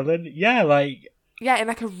 Feyre, darling. Yeah, like in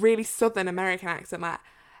like a really Southern American accent, like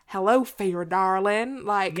hello, Feyre, darling.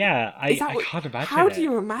 Like I can't imagine. How do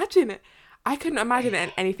you imagine it? I couldn't imagine it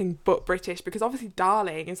in anything but British, because obviously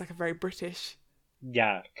darling is like a very British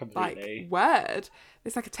completely word.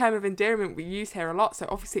 It's like a term of endearment we use here a lot, so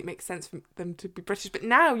obviously it makes sense for them to be British. But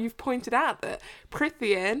now you've pointed out that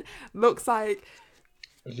Prythian looks like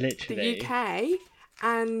literally the UK,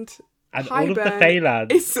 and all of the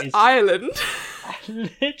Feylands is Ireland.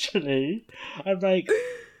 Literally, I'm like,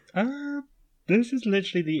 this is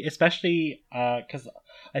literally especially because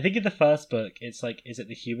I think in the first book it's like, is it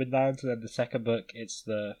the human lands, and then the second book it's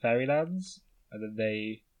the fairylands, and then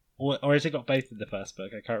they, or has it got both in the first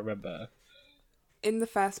book? I can't remember. In the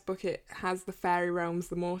first book, it has the fairy realms,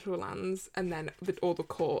 the mortal lands, and then all the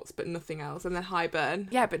courts, but nothing else, and then Highburn.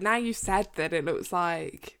 Yeah, but now you said that it looks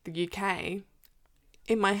like the UK.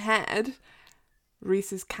 In my head,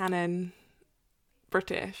 Rhys is canon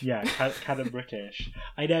British. Yeah, canon British.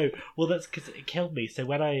 I know. Well, that's because it killed me. So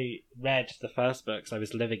when I read the first books, I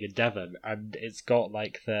was living in Devon, and it's got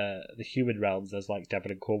like the human realms as like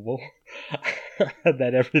Devon and Cornwall, and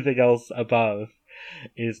then everything else above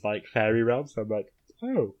is like fairy realms. So I'm like,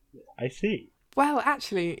 oh, I see. Well,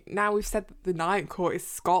 actually, now we've said that the Night Court is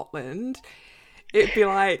Scotland, it'd be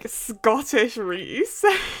like Scottish Rhys.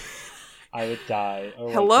 I would die. Oh,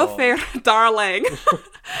 hello, Feyre, darling. In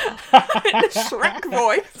a Shrek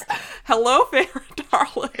voice. Hello, Feyre,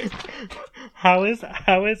 darling. How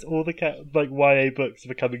is all the YA books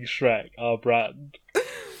becoming Shrek our brand?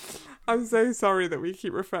 I'm so sorry that we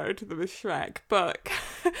keep referring to them as Shrek, but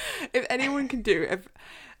if anyone can do it,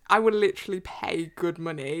 I would literally pay good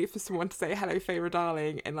money for someone to say hello, Feyre,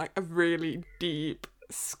 darling, in like a really deep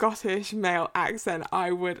Scottish male accent.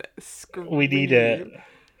 I would scream. We need it.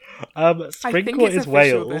 Springcourt is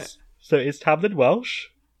Wales, so is Tamlin Welsh?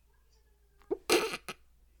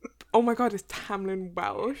 Oh my god, is Tamlin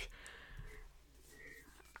Welsh?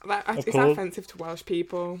 Is that offensive to Welsh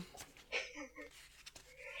people?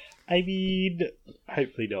 I mean,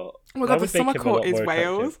 hopefully not. Oh my god, the Summer Court is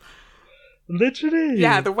Wales. Literally.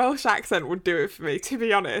 Yeah, the Welsh accent would do it for me, to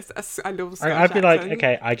be honest. I love Scottish I'd be like,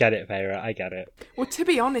 okay, I get it, Feyre, I get it. Well, to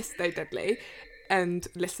be honest though, Dudley, and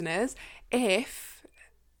listeners, if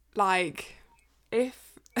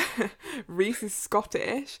Rhys is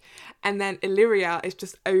Scottish and then Illyria is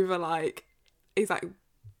just over is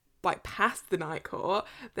past the Night Court,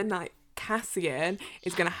 then Cassian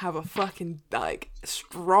is gonna have a fucking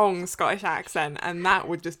strong Scottish accent, and that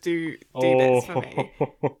would just do this for me.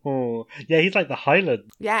 Yeah, he's like the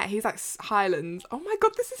Highlands. Yeah, he's like Highlands. Oh my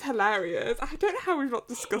god, this is hilarious. I don't know how we've not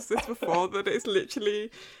discussed this before, that it's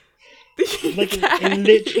literally the UK. It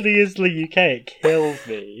literally is the UK. It kills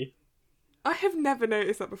me. I have never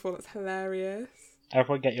noticed that before. That's hilarious.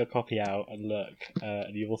 Everyone get your copy out and look,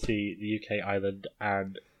 and you will see the UK, Ireland,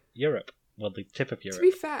 and Europe. Well, the tip of Europe. To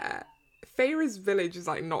be fair, Feyre's village is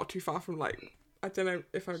not too far from I don't know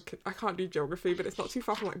if I can't do geography, but it's not too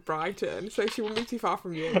far from Brighton, so she wouldn't be too far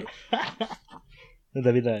from you.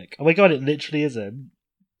 Let me look. Oh my god, it literally isn't.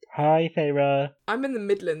 Hi, Feyre. I'm in the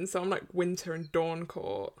Midlands, so I'm Winter and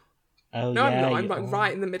Downcourt. Oh, no, yeah, I'm not. I'm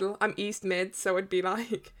right in the middle. I'm East Mid, so it'd be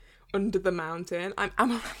under the mountain. I'm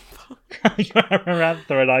Amarantha. You're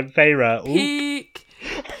Amarantha and I'm Feyre.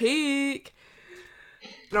 Peak.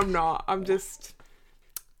 No, I'm not. I'm just...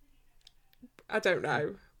 I don't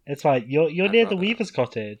know. It's fine. You're near the Weaver's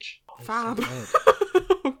cottage. Fab.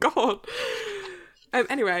 Oh, God.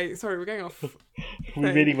 Anyway, sorry, we're going off.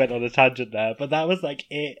 We really went on a tangent there, but that was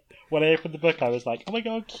it. When I opened the book, I was like, oh my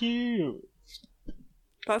god, cute.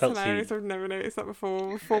 That's hilarious. I've never noticed that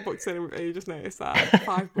before. 4 books in, you just noticed that.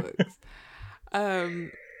 5 books.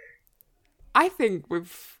 I think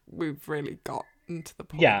we've really gotten to the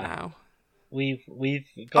point now. We've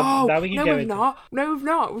got. Now we can go we've not. No, we've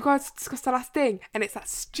not. We've got to discuss the last thing, and it's that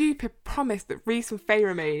stupid promise that Rhys and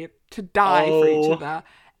Feyre made to die for each other.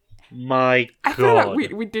 My God. I feel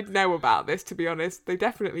like we did know about this. To be honest, they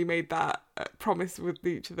definitely made that promise with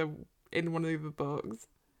each other in one of the books.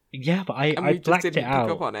 Yeah, but I blacked it out.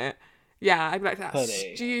 Pick up on it. Yeah, I blacked it out.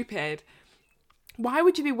 Stupid. Why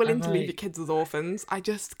would you be willing to leave your kids as orphans? I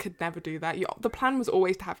just could never do that. The plan was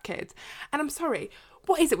always to have kids. And I'm sorry,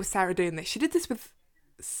 what is it with Sarah doing this? She did this with,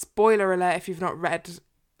 spoiler alert if you've not read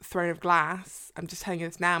Throne of Glass, I'm just telling you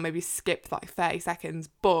this now, maybe skip 30 seconds,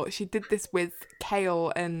 but she did this with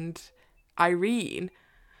Chaol and Irene.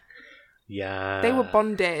 Yeah. They were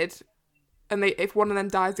bonded, and if one of them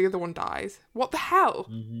dies, the other one dies. What the hell?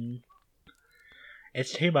 Mm-hmm.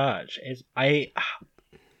 It's too much.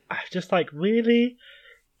 I'm just really?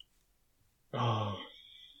 Oh.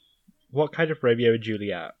 What kind of Romeo and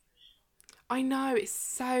Juliet? I know, it's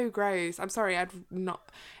so gross. I'm sorry,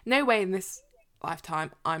 no way in this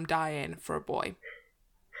lifetime I'm dying for a boy.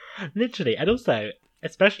 Literally. And also,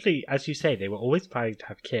 especially, as you say, they were always planning to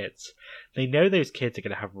have kids. They know those kids are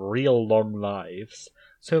going to have real long lives.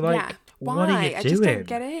 So, like, why? What are you doing? I just don't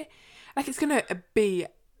get it. Like, it's going to be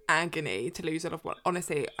agony to lose a loved one.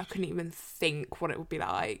 Honestly, I couldn't even think what it would be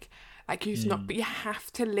like. Like, but you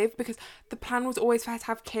have to live, because the plan was always for her to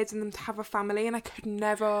have kids and them to have a family, and I could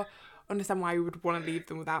never understand why you would want to leave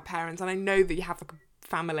them without parents. And I know that you have like a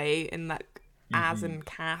family in like Az and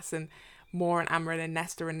Cass and Moore and Amryn and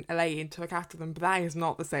Nesta and Elaine to look after them, but that is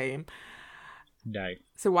not the same. No.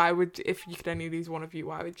 So if you could only lose one of you,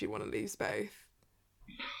 why would you want to lose both?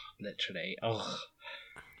 Literally. Oh,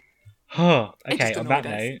 okay, on that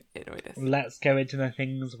note, let's go into the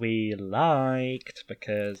things we liked,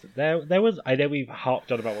 because there was, I know we've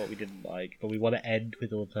harped on about what we didn't like, but we want to end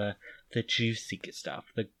with all the juicy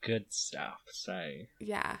stuff, the good stuff, so...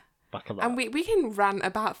 Yeah. Buckle up. And we can rant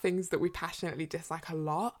about things that we passionately dislike a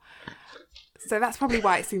lot, so that's probably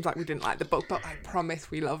why it seems like we didn't like the book, but I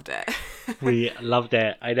promise we loved it. We loved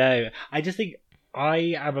it, I know. I just think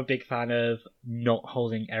I am a big fan of not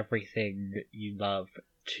holding everything you love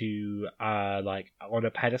to like on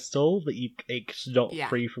a pedestal, that it's not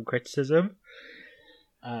free from criticism.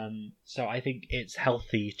 So I think it's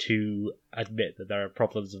healthy to admit that there are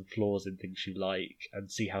problems and flaws in things you like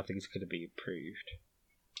and see how things could be improved.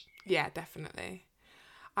 Yeah, definitely.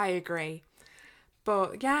 I agree.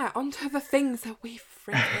 But yeah, on to the things that we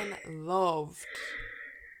freaking loved.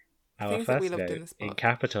 Our things first that we loved note in this book. in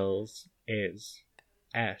capitals is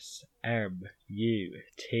SMUT.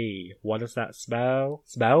 What does that smell?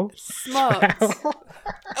 Smell? Smut.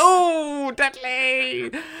 Oh,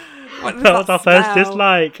 deadly! What does that was our smell? first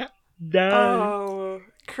dislike. No. Oh,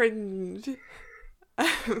 cringe.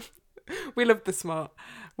 We loved the smut.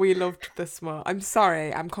 We loved the smut. I'm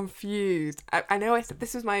sorry, I'm confused. I know I said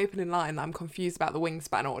this was my opening line, that I'm confused about the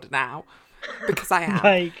wingspan order now. Because I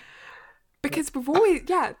am. Because before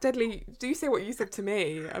Deadly, do you say what you said to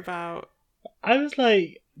me about... I was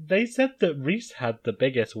like, they said that Rhys had the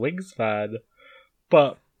biggest wingspan,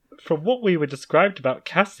 but from what we were described about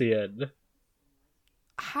Cassian...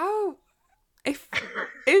 How... If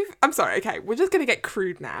I'm sorry, okay, we're just going to get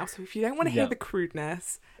crude now, so if you don't want to hear the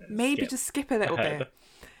crudeness, maybe just skip a little bit.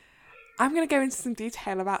 I'm going to go into some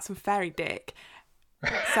detail about some fairy dick.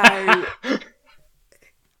 So...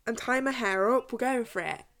 and tie my hair up, we're going for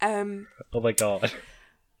it. Oh my god.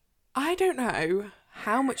 I don't know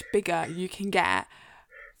how much bigger you can get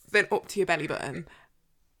than up to your belly button.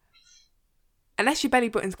 Unless your belly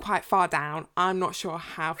button's quite far down, I'm not sure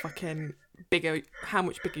how much bigger you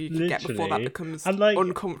can get before that becomes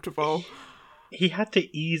uncomfortable. He had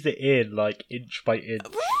to ease it in, like, inch by inch.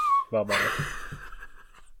 Mama.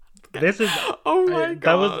 This is... Oh my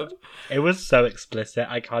god. It was so explicit,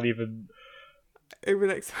 I can't even... It was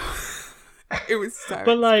like... It was so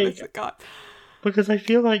but like, explicit, God. Because I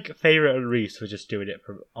feel like Feyre and Rhys were just doing it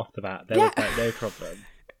from off the bat. There was like no problem.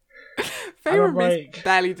 Feyre and Rhys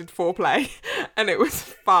barely did foreplay, and it was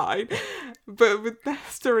fine. But with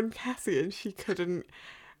Nesta and Cassian, she couldn't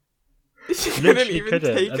even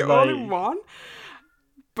take it all in one.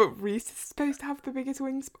 But Rhys is supposed to have the biggest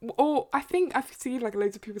wingspan. Or I think I've seen like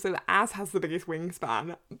loads of people say that Az has the biggest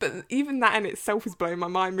wingspan. But even that in itself is blowing my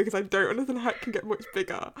mind, because I don't understand how it can get much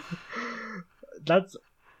bigger. That's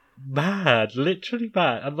mad, literally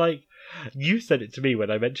mad. And like, you said it to me when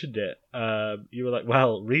I mentioned it. You were like,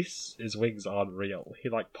 well, Rhys's wings aren't real. He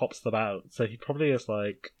like pops them out. So he probably is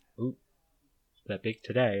like, ooh, they're big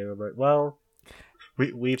today. And I'm like, well,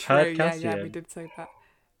 we've heard Cassian. Yeah, we did say that.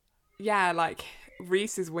 Yeah, like...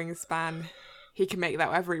 Rhys's wingspan, he can make that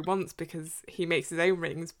whatever he wants because he makes his own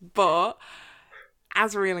rings, but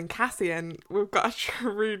Azriel and Cassian, we've got a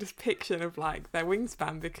true depiction of like their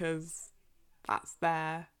wingspan, because that's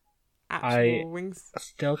their actual wings. I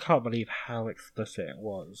still can't believe how explicit it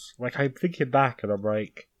was. Like, I'm thinking back and I'm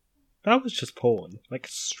like, that was just porn. Like,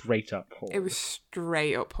 straight up porn. It was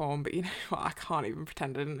straight up porn, but you know what, I can't even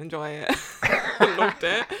pretend I didn't enjoy it. I loved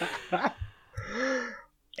it.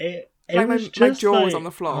 Like my jaw was on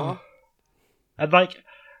the floor. And like,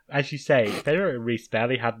 as you say, Feyre and Rhys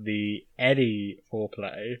barely had any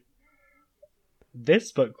foreplay.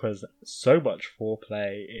 This book was so much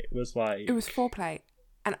foreplay. It was foreplay.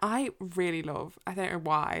 And I really love, I don't know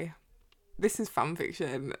why, this is fan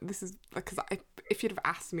fiction. This is because if you'd have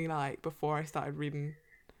asked me like before I started reading,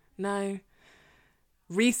 no,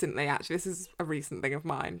 recently, actually, this is a recent thing of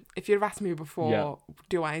mine. If you'd have asked me before,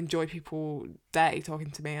 do I enjoy people dirty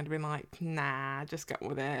talking to me, I'd have been like, nah, just get on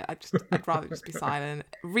with it. I'd rather just be silent.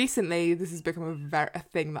 Recently, this has become a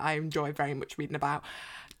thing that I enjoy very much reading about.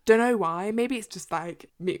 Don't know why. Maybe it's just like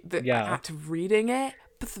the act of reading it.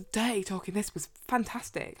 But the dirty talking, this was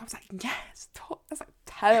fantastic. I was like, yes, talk. I was like,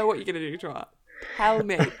 tell her what you're gonna do to her. Tell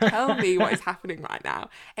me what is happening right now.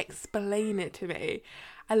 Explain it to me.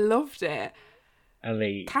 I loved it.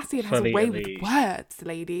 Elite. Cassian has a way with words,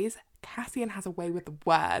 ladies. Cassian has a way with the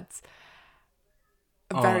words.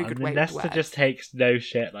 A very good way with words. Nesta just takes no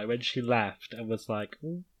shit. Like, when she left and was like,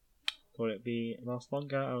 thought it'd last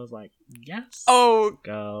longer, I was like, yes. Oh,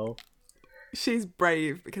 girl. She's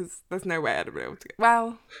brave, because there's no way I'd have been able to get...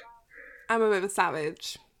 Well, I'm a bit of a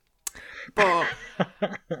savage. But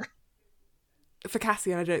for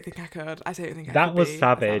Cassian, I don't think I could. I don't think I could. That was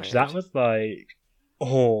savage. That was like,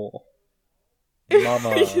 oh, mama.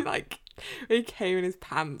 Like, when he came in his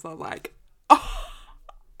pants, I was like, oh,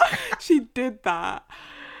 she did that.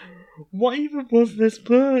 What even was this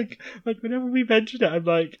book? Like, whenever we mention it, I'm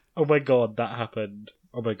like, oh my god, that happened.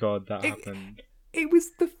 Oh my god, that happened. It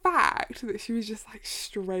was the fact that she was just like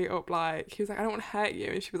straight up like, he was like, I don't want to hurt you.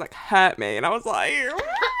 And she was like, hurt me. And I was like,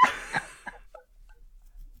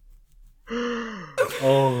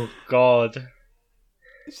 oh god.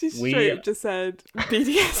 She straight up just said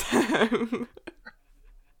BDSM.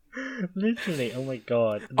 Literally, oh my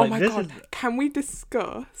god. Like, oh my god. Can we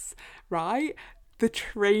discuss, right, the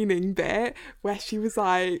training bit where she was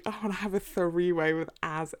like, I want to have a 3-way with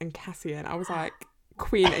Az and Cassian. I was like,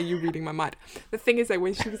 Queen, are you reading my mind? The thing is, though,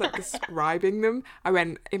 when she was like describing them, I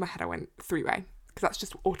went 3-way, because that's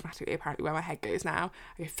just automatically apparently where my head goes now.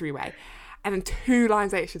 I go 3-way, and then 2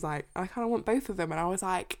 lines later, she's like, I kind of want both of them, and I was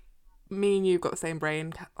like, me and you've got the same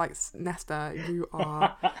brain, like Nesta, you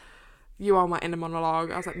are my inner monologue.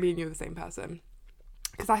 I was like, me and you are the same person.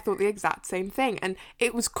 Because I thought the exact same thing, and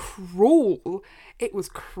it was cruel. It was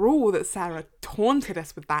cruel that Sarah taunted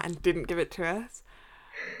us with that and didn't give it to us.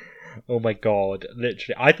 Oh my god,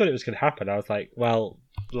 literally. I thought it was going to happen. I was like, well,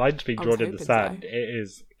 lines being drawn in the sand. So. It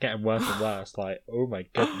is getting worse and worse. Like, oh my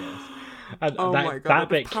goodness. And that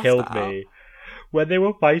bit killed me. When they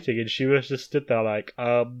were fighting and she was just stood there like,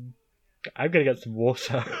 I'm going to get some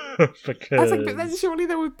water. Because... I was like, but then surely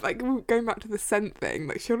they would, like, going back to the scent thing,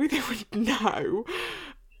 like, surely they would know.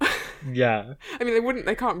 Yeah. I mean,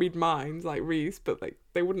 they can't read minds like Reese, but, like,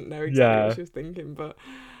 they wouldn't know exactly what she was thinking, but...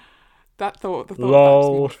 The thought that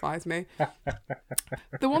mortifies me.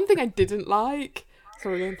 The one thing I didn't like,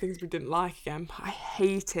 sorry, the only things we didn't like again, I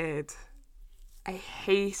hated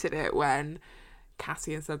it when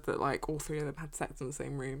Cassian said that, like, all 3 of them had sex in the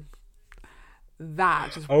same room.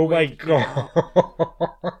 That just oh my god.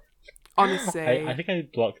 Honestly. I think I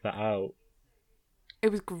blocked that out.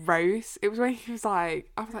 It was gross. It was when he was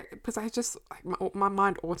like, I was like, because I just, like, my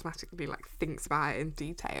mind automatically, like, thinks about it in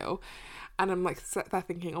detail. And I'm like sat there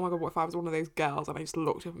thinking, oh my god, what if I was one of those girls and I just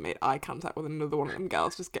looked up and made eye contact with another one of them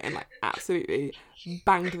girls just getting like absolutely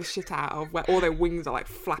banged the shit out of, where all their wings are like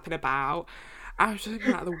flapping about. I was just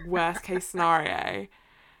thinking like the worst case scenario.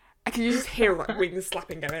 And you just hear like wings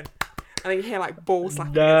slapping going, and then you hear like balls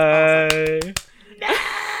slapping. No.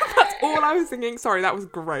 That's all I was thinking. Sorry, that was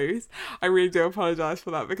gross. I really do apologise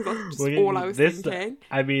for that, because that's just all I was thinking.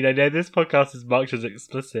 I mean, I know this podcast is marked as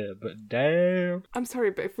explicit, but damn. I'm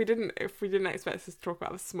sorry, but if we didn't expect us to talk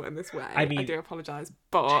about the smut in this way, I do apologise.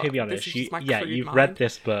 But to be honest, you've read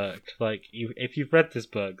this book. Like, if you've read this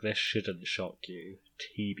book, this shouldn't shock you.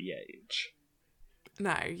 TBH.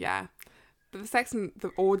 No, yeah. But the sex and the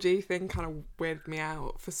orgy thing kind of weirded me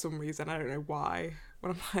out for some reason. I don't know why.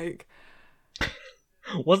 When I'm like...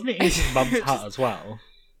 Wasn't it in his mum's hut as well?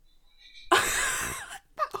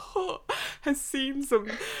 That hut has seen some...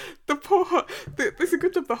 The poor hut... It's a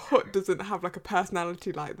good job the hut doesn't have like a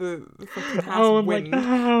personality like the fucking house wind.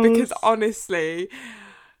 Like because honestly...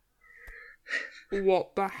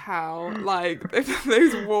 What the hell? Like, if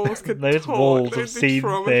those walls could those talk, walls have seen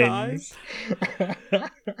things.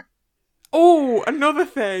 Oh, another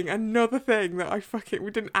thing that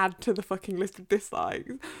we didn't add to the fucking list of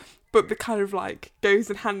dislikes, but the kind of like goes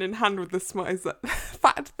hand in hand with the smut is that the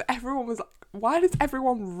fact that everyone was like, why does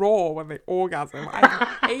everyone roar when they orgasm?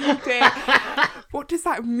 I hate it. What does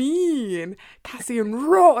that mean? Cassian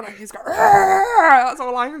roar, and he's going, that's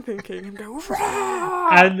all I'm thinking. I'm going,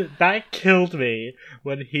 and that killed me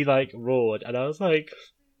when he like roared, and I was like,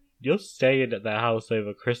 you're staying at their house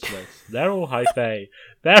over Christmas. They're all high fae.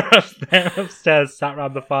 They're upstairs, sat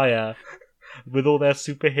around the fire, with all their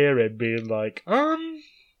super hearing, being like,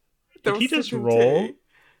 did he just roar?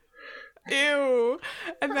 Ew.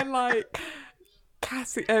 And then like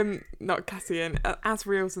not Cassian,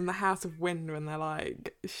 Asriel's in the House of Wind when they're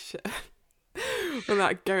like, when they're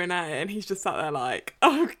like going at it, and he's just sat there like,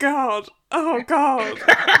 oh god,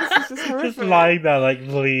 this is just horrific. Just lying there like,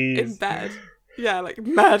 please. In bed. Yeah, like,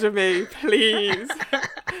 murder me, please.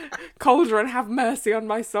 Cauldron, have mercy on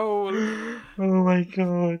my soul. Oh my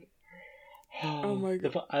god. Oh my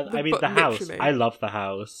god. I mean, the house. Literally. I love the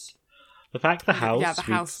house. The fact the house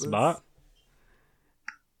speaks smut.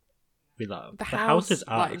 We love. The house is us.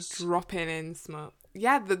 Like, dropping in smut.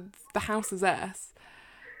 Yeah, the house is us.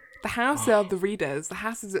 The house are the readers. The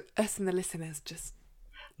house is us and the listeners, just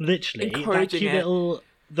literally encouraging it.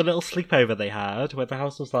 The little sleepover they had where the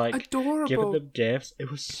house was like adorable, giving them gifts. It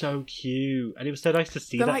was so cute, and it was so nice to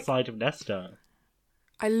see that side of Nesta.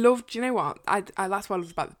 I loved. You know what? I that's what I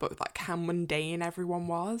loved about the book. Like how mundane everyone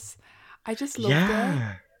was. I just loved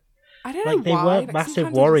it. I don't know why. They weren't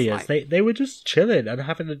massive warriors. They were just chilling and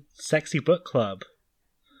having a sexy book club.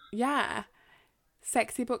 Yeah,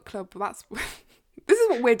 sexy book club. That's this is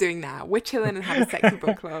what we're doing now. We're chilling and having a sexy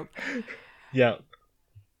book club. Yeah.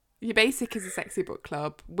 Your basic is a sexy book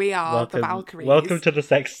club. We are the Valkyries. Welcome to the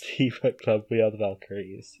sexy book club. We are the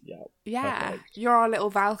Valkyries. Yeah. Yeah. Perfect. You're our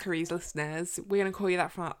little Valkyries, listeners. We're going to call you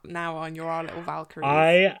that from now on. You're our little Valkyries.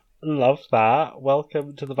 I love that.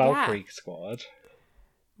 Welcome to the Valkyrie squad.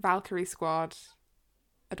 Valkyrie squad.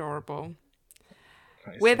 Adorable.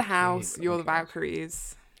 We're the house. You're the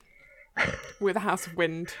Valkyries. We're the House of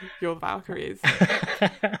Wind. You're the Valkyries.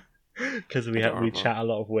 Because we chat a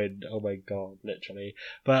lot of wind. Oh my god, literally.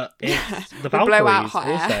 But it's the Valkyries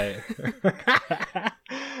also.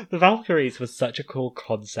 The Valkyries was such a cool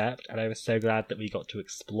concept, and I was so glad that we got to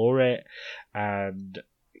explore it. And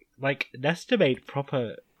like Nesta made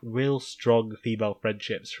proper, real strong female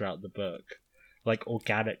friendships throughout the book, like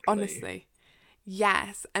organically. Honestly,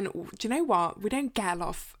 yes. And do you know what? We don't get a lot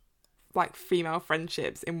of like female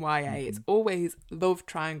friendships in YA. Mm-hmm. It's always love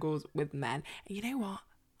triangles with men. And you know what?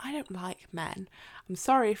 I don't like men. I'm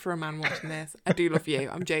sorry for a man watching this. I do love you.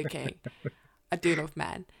 I'm joking. I do love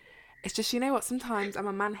men. It's just, you know what? Sometimes I'm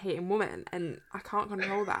a man-hating woman and I can't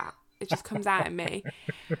control that. It just comes out in me.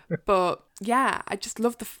 But yeah, I just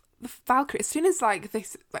love the Valkyrie. As soon as like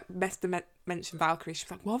this, like Nesta mentioned Valkyrie, she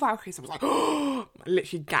was like, "What Valkyries?" I was like, "Oh!" I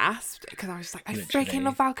literally gasped because I was just like, "I freaking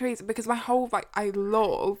love Valkyries!" Because my whole I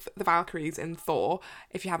love the Valkyries in Thor.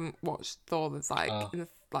 If you haven't watched Thor, there's like in the,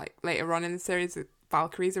 like later on in the series,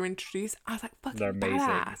 Valkyries are introduced. I was like, "Fucking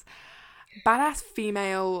badass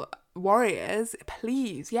female warriors,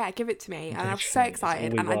 please, give it to me." And I was so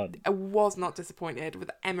excited, and I was not disappointed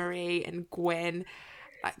with Emery and Gwyn,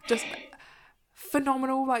 like just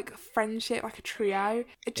phenomenal, like friendship, like a trio.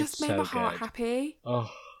 It just made my heart happy. Oh,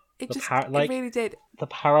 it really did. The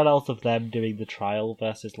parallels of them doing the trial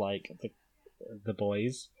versus like the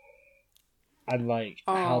boys, and like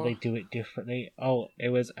how they do it differently. Oh, it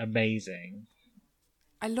was amazing.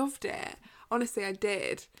 I loved it. Honestly, I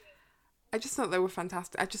did. I just thought they were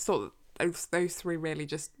fantastic. I just thought those three really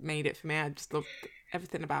just made it for me. I just loved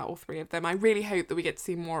everything about all three of them. I really hope that we get to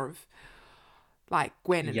see more of like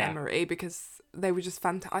Gwyn and Emery, because they were just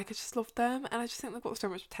fantastic. Like, I just loved them, and I just think they've got so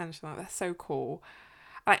much potential. Like, they're so cool.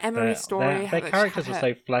 Like Emery's story, their characters were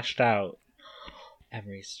so fleshed out.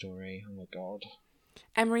 Emery's story, oh my god.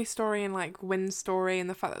 Emery's story and like Gwyn's story, and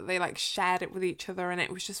the fact that they like shared it with each other, and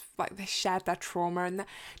it was just like they shared their trauma, and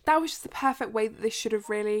that was just the perfect way that they should have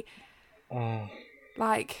really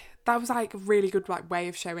like, that was like a really good like way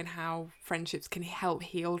of showing how friendships can help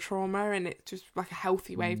heal trauma, and it's just like a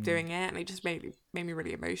healthy way of doing it, and it just made me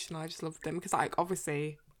really emotional. I just loved them because like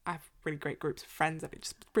obviously I have really great groups of friends, and it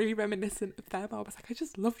just really reminiscent of them. I was like, I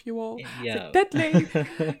just love you all. Yeah. It's like, Deadly.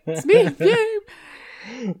 It's me and you.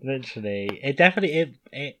 Literally, it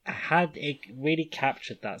really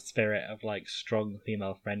captured that spirit of like strong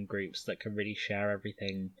female friend groups that can really share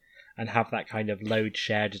everything and have that kind of load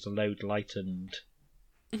shared is a load lightened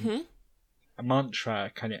a mantra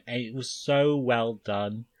kind of. It was so well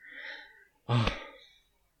done. Loved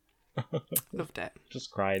it. Just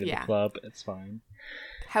cried in the club. It's fine.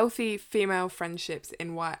 Healthy female friendships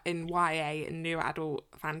in YA and new adult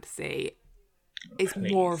fantasy is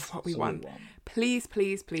more of what we want. Please.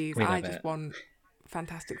 I just want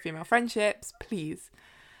fantastic female friendships, please.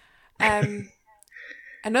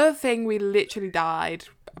 Another thing we literally died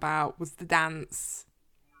about was the dance.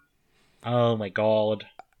 Oh my god.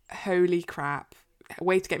 Holy crap.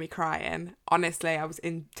 Way to get me crying. Honestly, I was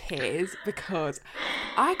in tears because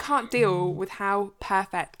I can't deal with how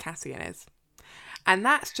perfect Cassian is. And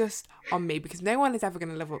that's just on me, because no one is ever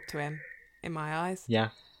going to live up to him in my eyes. Yeah.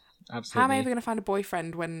 absolutely. How am I ever going to find a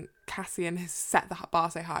boyfriend when Cassian has set the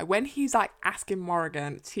bar so high? When he's like asking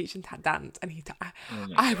Morrigan to teach him to dance, and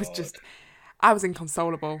I was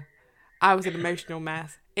inconsolable. I was an emotional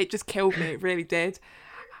mess. It just killed me. It really did.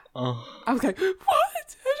 Oh. I was like, what?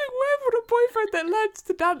 Where would a boyfriend that learns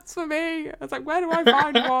to dance for me? I was like, where do I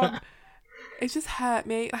find one? It just hurt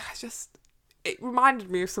me. It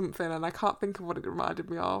reminded me of something, and I can't think of what it reminded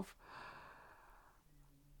me of.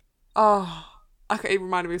 Oh, it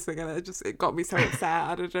reminded me of something, and it got me so upset.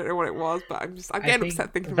 I don't know what it was, but I'm getting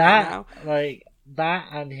upset thinking about it now. Like that,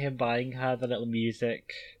 and him buying her the little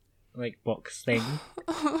music box thing,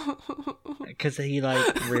 because he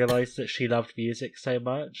realized that she loved music so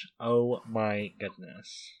much. Oh my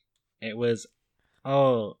goodness, it was.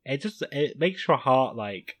 Oh, it makes your heart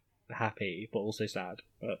happy, but also sad.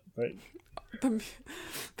 But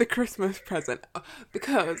the Christmas present,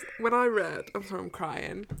 because when I read, I'm sorry, I'm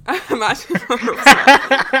crying. I'm actually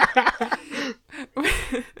upset.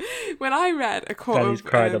 When I read A Court Danny's of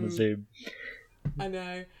cried on the Zoom. I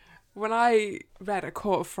know. When I read A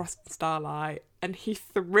Court of Frost and Starlight, and he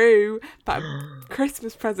threw that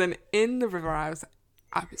Christmas present in the river, I was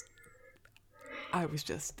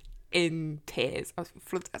just in tears. I was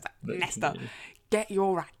flooded. I was like, Nesta, get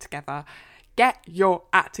your act together. Get your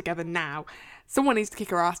act together now. Someone needs to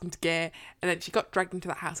kick her ass into gear. And then she got dragged into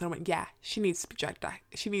that house, and I went, yeah, she needs to be dragged out.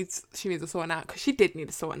 She needs a sorting out, because she did need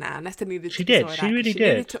a sorting out. Nesta needed to be sorted out. She really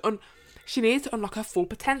did. She needed to unlock her full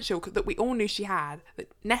potential that we all knew she had.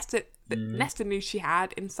 That Nesta knew she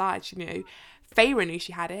had inside. She knew. Feyre knew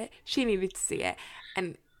she had it. She needed to see it.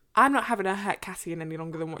 And I'm not having her hurt Cassian any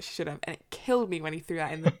longer than what she should have. And it killed me when he threw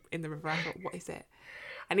that in the river. I thought, what is it?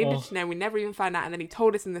 I needed to know. We never even found out. And then he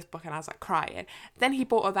told us in this book, and I was crying. Then he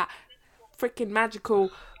bought her that freaking magical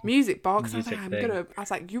music box. I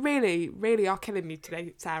was like, you really, really are killing me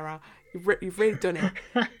today, Sarah. You've really done it.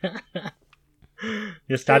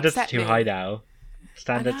 Your standards are too high now.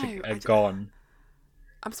 Standards are gone.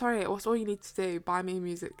 I'm sorry. What's all you need to do? Buy me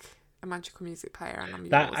a magical music player, and I'm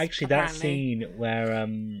yours. That scene where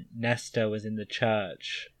Nesta was in the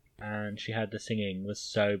church and she had the singing was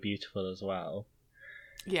so beautiful as well.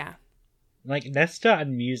 Yeah. Nesta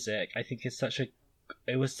and music, I think it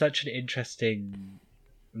was such an interesting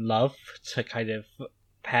love to kind of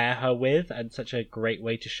pair her with, and such a great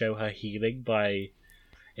way to show her healing by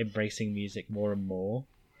embracing music more and more.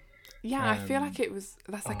 Yeah, I feel like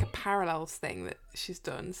that's a parallels thing that she's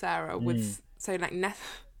done, Sarah, with Nesta.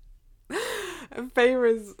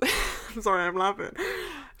 Feyre's I'm sorry, I'm laughing.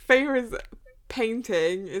 Feyre's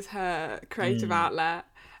painting is her creative outlet.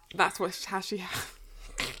 That's that's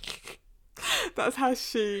how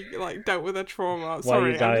she dealt with her trauma.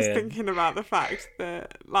 Sorry, I'm just thinking about the fact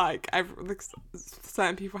that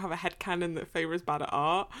certain people have a headcanon that Feyre's bad at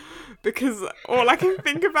art, because all I can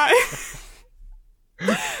think about is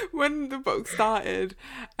when the book started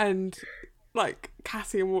and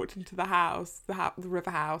Cassian walked into the house, the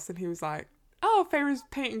river house, and he was like, oh, Feyre's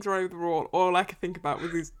paintings are over the wall. All I could think about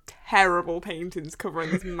was these terrible paintings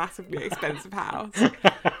covering this massively expensive house.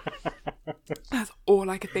 That's all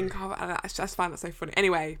I could think of, and I just find that so funny.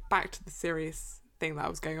 Anyway, back to the serious thing that I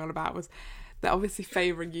was going on about, was that obviously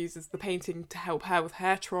Feyre uses the painting to help her with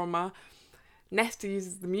her trauma. Nesta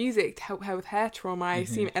uses the music to help her with her trauma. I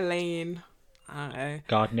assume Elaine, I don't know,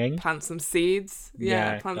 gardening, plant some seeds.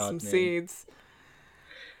 Plant gardening. Some seeds.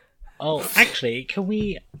 Oh, actually, can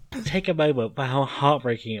we take a moment for how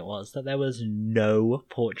heartbreaking it was that there was no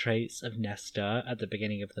portraits of Nesta at the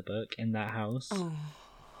beginning of the book in that house? Oh.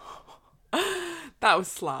 That was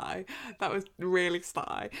sly. That was really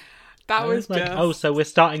sly. That was just... oh, so we're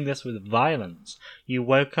starting this with violence. You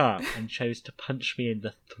woke up and chose to punch me in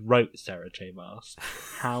the throat, Sarah J. Maas.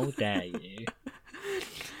 How dare you?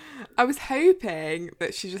 I was hoping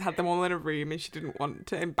that she just had them all in a room and she didn't want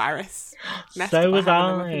to embarrass Nesta so was by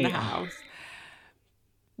having them up in the house.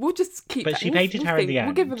 We'll just keep... But she painted her in the end.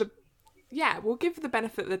 We'll give her the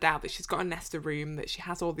benefit of the doubt that she's got a Nesta room, that she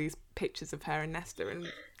has all these pictures of her and Nesta and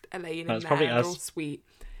Elaine in there. They're all sweet.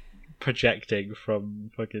 Projecting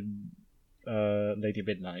from fucking Lady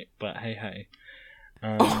Midnight, but hey.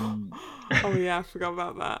 Oh yeah, I forgot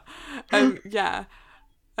about that.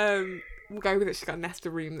 We'll go with it. She's got a Nesta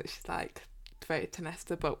room that she's devoted to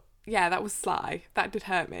Nesta, but yeah, that was sly. That did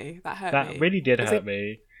hurt me. That really did hurt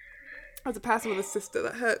me. As a person with a sister,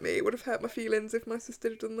 that hurt me. It would have hurt my feelings if my sister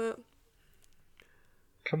had done that.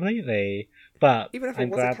 Completely. But even if I'm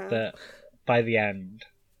glad that by the end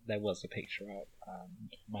there was a picture up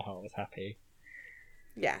and my heart was happy.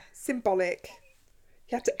 Yeah, symbolic.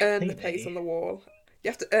 You have to earn the place on the wall. You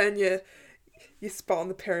have to earn your spot on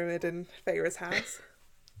the pyramid in Feyre's house.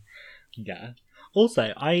 Yeah.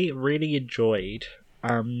 Also, I really enjoyed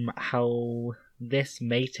how this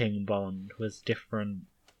mating bond was different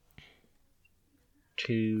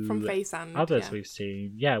to from Face and others we've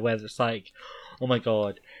seen. Yeah, where it's like, oh my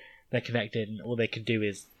god, they're connected and all they can do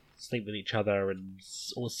is sleep with each other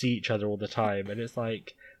or see each other all the time. And it's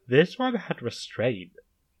like, this one had restraint.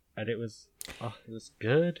 And it was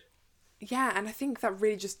good. Yeah, and I think that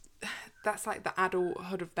really that's like the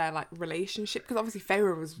adulthood of their like relationship, because obviously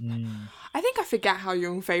Feyre was I think I forget how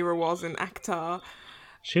young Feyre was in ACOTAR.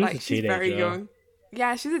 She was a teenager. She's very young.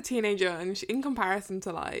 Yeah, she's a teenager, and in comparison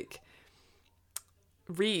to like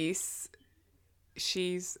Rhys,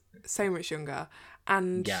 she's so much younger,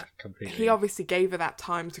 and yeah, completely. He obviously gave her that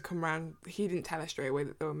time to come around. He didn't tell her straight away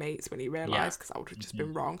that they were mates when he realised, because that would have just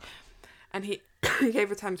been wrong, and he gave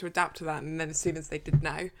her time to adapt to that, and then as soon as they did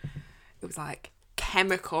know, it was like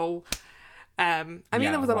chemical. I mean,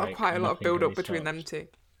 there was quite a lot of build up between them two.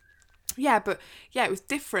 Yeah, but yeah, it was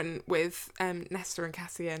different with Nesta and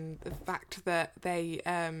Cassian. The fact that they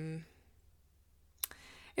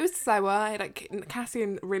it was slower. Like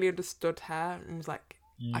Cassian really understood her and was like,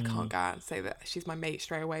 I can't go out and say that she's my mate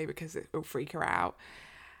straight away because it will freak her out.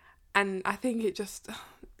 And I think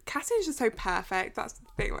Cassian's just so perfect. That's the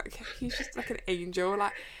thing. Like, he's just like an angel.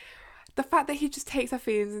 Like, the fact that he just takes her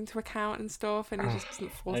feelings into account and stuff, and he just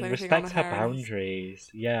doesn't force anything on her. And respects her boundaries.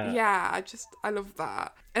 Yeah. Yeah, I love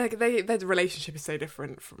that. And like their relationship is so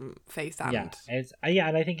different from Face and. Yeah,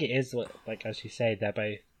 and I think it is like as you say, they're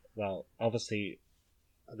both, well, obviously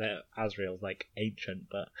Azriel's like ancient,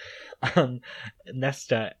 but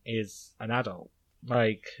Nesta is an adult.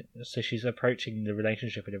 Like, so she's approaching the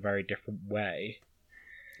relationship in a very different way.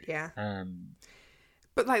 Yeah.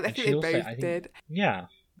 But like I think they both did. Yeah.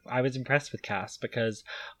 I was impressed with Cass because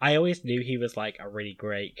I always knew he was like a really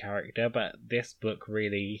great character, but this book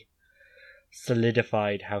really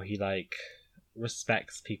solidified how he like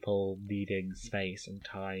respects people needing space and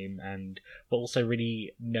time, but also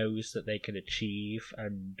really knows that they can achieve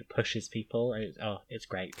and pushes people, and it's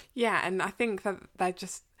great. Yeah, and I think that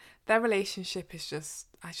their relationship is just,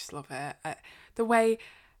 I just love it. The way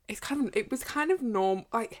it was kind of normal,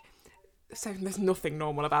 like. So there's nothing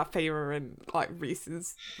normal about Feyre and like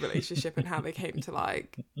Rhys's relationship and how they came to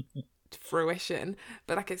like fruition,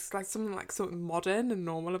 but like it's like something modern and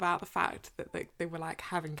normal about the fact that they were like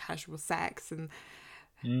having casual sex, and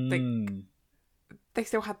they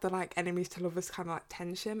still had the like enemies to lovers kind of like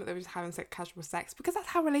tension, but they were just having like casual sex, because that's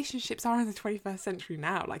how relationships are in the 21st century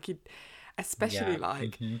now. Like especially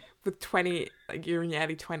with 20, like you're in your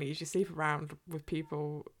early 20s, you sleep around with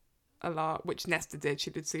people a lot, which Nesta did. She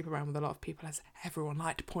did sleep around with a lot of people, as everyone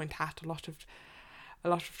liked to point out a lot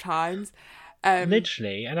of times.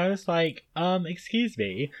 Literally, and I was like, excuse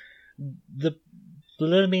me,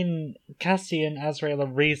 Cassian, Azriel,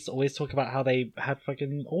 and Rhys always talk about how they had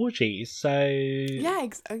fucking orgies, so maybe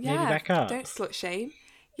back up. Don't slut shame.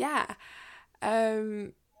 Yeah.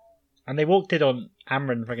 And they walked in on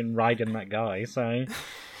Amren fucking riding that guy, so.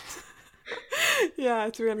 Yeah,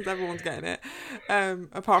 to be honest, everyone's getting it.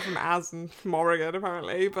 Apart from Az and Morrigan,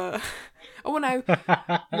 apparently. But no,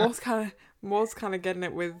 Moore's kind of getting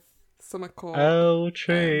it with Summer Court. Oh,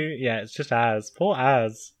 true. Yeah, it's just Az. Poor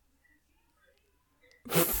Az.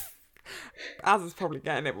 Az is probably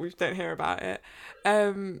getting it, but we just don't hear about it.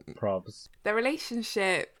 Probs. Their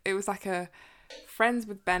relationship, it was like a friends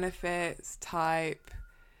with benefits type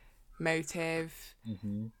motive,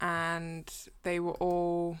 and they were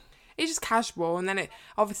all. It's just casual, and then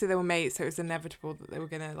obviously they were mates, so it was inevitable that they were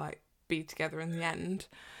gonna like be together in the end.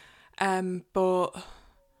 But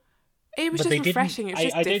it was just refreshing. It was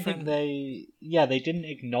just different. Don't think they didn't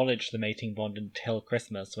acknowledge the mating bond until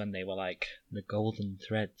Christmas, when they were like, the golden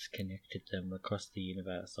threads connected them across the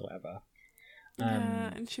universe or whatever.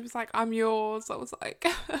 Yeah, and she was like, "I'm yours." I was like,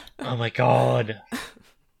 "Oh my god."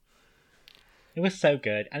 It was so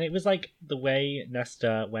good, and it was like the way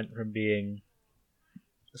Nesta went from being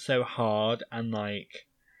so hard and like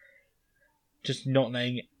just not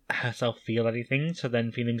letting herself feel anything to then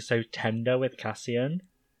feeling so tender with Cassian.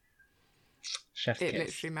 Chef's kiss. It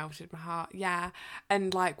literally melted my heart. Yeah.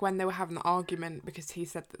 And like when they were having the argument because he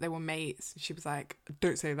said that they were mates, she was like,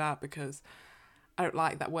 "Don't say that because I don't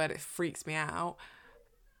like that word, it freaks me out."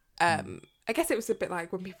 I guess it was a bit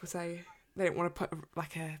like when people say they don't want to put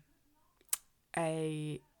like a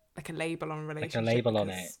label on a relationship. Like a label on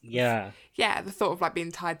it, yeah. Yeah, the thought of like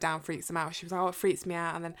being tied down freaks them out. She was like, "Oh, it freaks me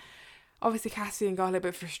out." And then obviously Cassian got a little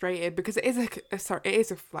bit frustrated because it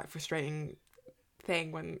is a like frustrating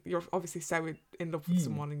thing when you're obviously so in love with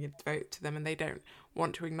someone and you devote to them and they don't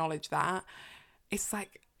want to acknowledge that. It's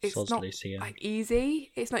like it's Soz not Lucia. like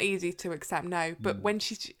easy. It's not easy to accept, no. But when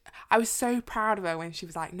I was so proud of her when she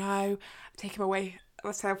was like, no, I'm taking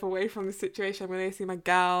myself away from the situation. I'm going to see my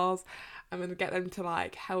girls. I'm going to get them to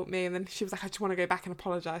like help me. And then she was like, I just want to go back and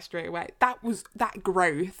apologise straight away. That was that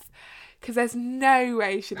growth. Because there's no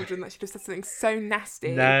way she'd have done that. She'd have said something so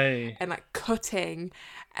nasty and like cutting.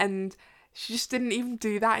 And she just didn't even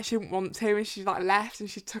do that. And she didn't want to. And she like left and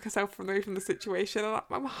she took herself away from the situation. And like,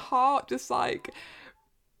 my heart just like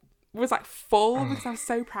was like full because I was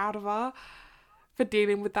so proud of her for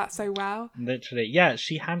dealing with that so well. Literally. Yeah,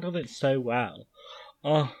 she handled it so well.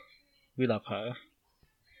 Oh, we love her.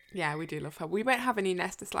 Yeah, we do love her. We won't have any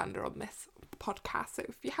Nesta slander on this podcast. So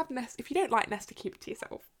if you don't like Nesta, keep it to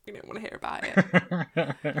yourself. We don't want to hear about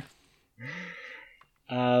it.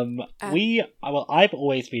 I've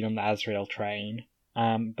always been on the Asriel train.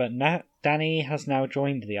 But Danny has now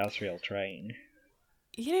joined the Asriel train.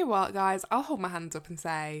 You know what, guys? I'll hold my hands up and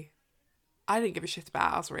say I didn't give a shit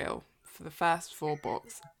about Asriel for the first 4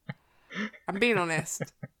 books. I'm being honest.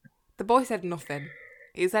 The boy said nothing.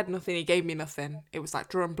 He said nothing. He gave me nothing. It was like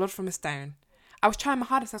drawing blood from a stone. I was trying my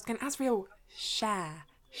hardest. I was going, Asriel, share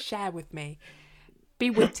with me. Be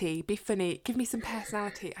witty, be funny, give me some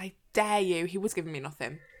personality. I dare you. He was giving me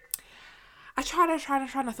nothing. I tried.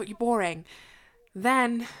 I thought, you're boring.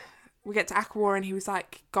 Then we get to Aqua and he was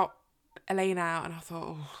like, got Elaine out, and I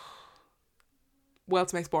thought, oh,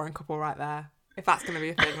 world's most boring couple right there. If that's going to be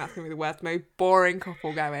a thing, that's going to be the worst, most boring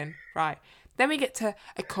couple going. Right. Then we get to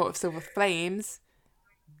A Court of Silver Flames.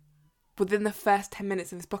 Within the first 10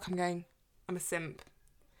 minutes of this book, I'm going, I'm a simp.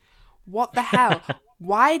 What the hell?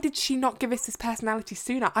 Why did she not give us this personality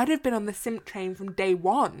sooner? I'd have been on the simp train from day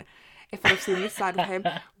one if I'd have seen this side of him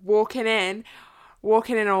walking in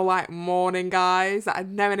all like, morning guys, like,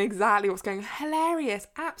 knowing exactly what's going on. Hilarious.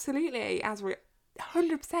 Absolutely. As we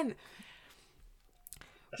 100%.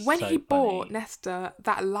 When he bought Nesta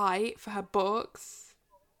that light for her books.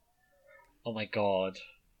 Oh my god.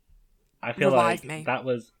 I feel like that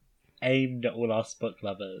was aimed at all us book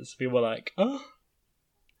lovers. We were like, oh.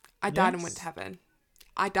 I died and went to heaven.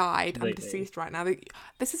 I died. I'm deceased right now.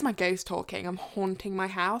 This is my ghost talking. I'm haunting my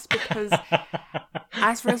house because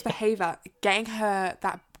Asriel's behaviour, getting her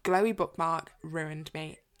that glowy bookmark, ruined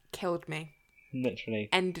me, killed me. Literally.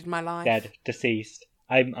 Ended my life. Dead. Deceased.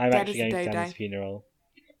 I'm actually going to Danny's funeral.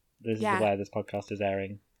 This is where this podcast is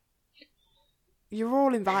airing. You're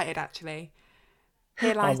all invited, actually.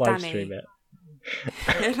 Here lies I'll Danny. live stream it.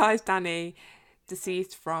 Here lies Danny,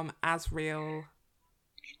 deceased from Asriel.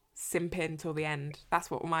 Simping till the end.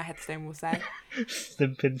 That's what my headstone will say.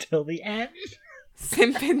 Simping till the end?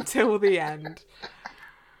 Simping till the end.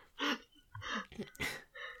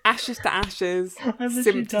 Ashes to ashes.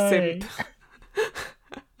 Simp to simp.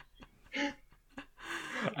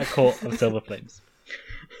 A Court of Silver Flames.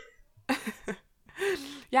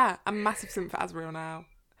 Yeah, I'm a massive simp for Asriel now.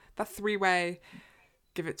 That 3-way,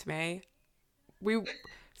 give it to me.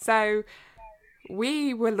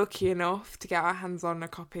 We were lucky enough to get our hands on a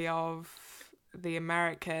copy of the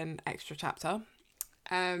American extra chapter.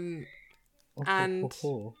 And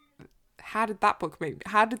how did that book make?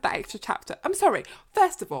 How did that extra chapter? I'm sorry.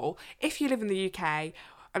 First of all, if you live in the UK,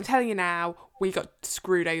 I'm telling you now, we got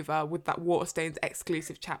screwed over with that Waterstones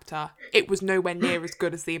exclusive chapter. It was nowhere near as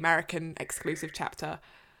good as the American exclusive chapter.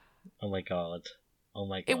 Oh my god.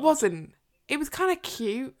 It wasn't. It was kind of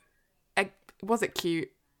cute. Was it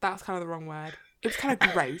cute? That was kind of the wrong word. It was kind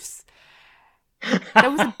of gross.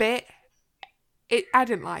 There was a bit... I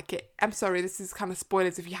didn't like it. I'm sorry, this is kind of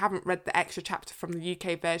spoilers. If you haven't read the extra chapter from the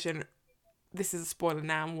UK version, this is a spoiler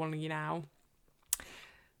now. I'm warning you now.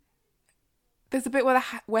 There's a bit where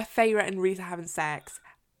Feyre and Rhys are having sex,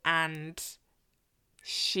 and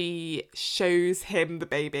she shows him the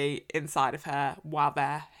baby inside of her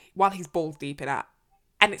while he's balls deep in it.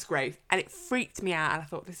 And it's gross. And it freaked me out, and I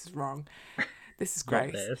thought, this is wrong. This is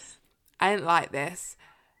gross. I didn't like this.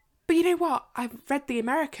 But you know what? I've read the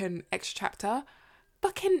American extra chapter.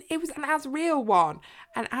 It was an Asriel one.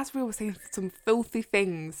 And Asriel was saying some filthy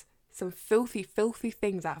things. Some filthy, filthy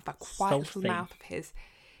things out of that quiet little mouth of his.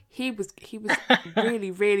 He was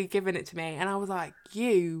really, really giving it to me. And I was like,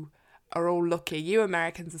 you are all lucky. You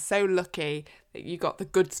Americans are so lucky that you got the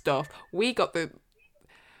good stuff. We got the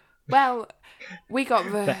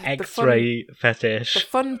X-ray fetish, the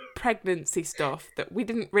fun pregnancy stuff that we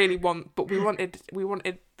didn't really want, but we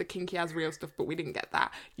wanted the kinky Asriel stuff, but we didn't get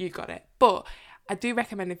that. You got it. But I do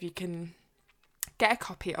recommend, if you can get a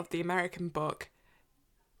copy of the American book,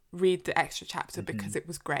 read the extra chapter because it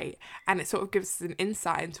was great, and it sort of gives us an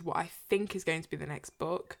insight into what I think is going to be the next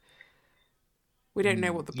book. We don't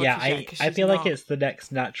know what the book is yet. I feel like it's the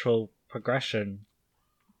next natural progression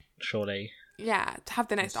surely. Yeah, to have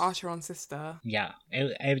the next Archeron sister. Yeah,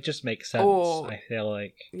 it just makes sense, I feel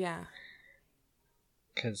like. Yeah.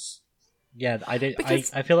 Because, yeah, I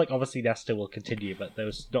feel like obviously Nesta will continue, but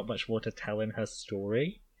there's not much more to tell in her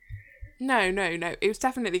story. No. It was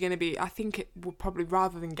definitely going to be, I think it would probably,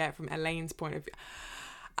 rather than get from Elaine's point of view,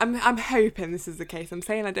 I'm hoping this is the case. I'm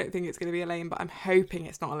saying I don't think it's going to be Elaine, but I'm hoping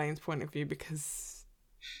it's not Elaine's point of view, because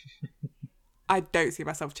I don't see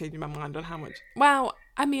myself changing my mind on how much. Well,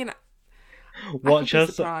 I mean, watch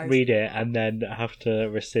us read it and then have to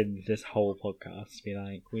rescind this whole podcast. Be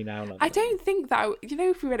like, we now love I don't think that,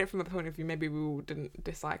 if we read it from the point of view, maybe we wouldn't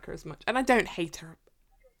dislike her as much. And I don't hate her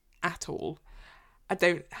at all. I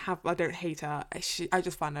don't hate her. I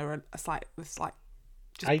just find her a slight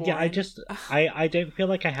just boring. I don't feel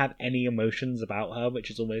like I have any emotions about her,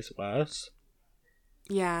 which is almost worse.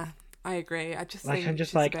 Yeah, I agree. I just I'm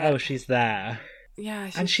just like, oh, she's there. Yeah,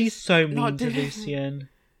 she's so mean to Lucien.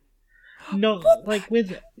 Not like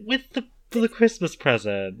with the Christmas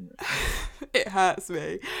present. It hurts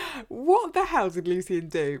me. What the hell did Lucien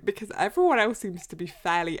do? Because everyone else seems to be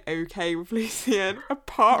fairly okay with Lucien,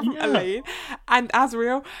 apart from Elaine and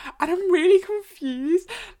Azriel, and I'm really confused.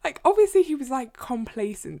 Like, obviously he was like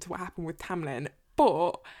complacent to what happened with Tamlin,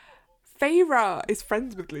 but Feyre is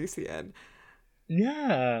friends with Lucien.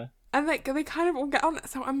 Yeah. And like they kind of all get on,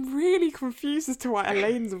 so I'm really confused as to why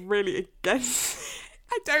Elaine's really against it.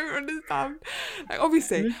 I don't understand. Like,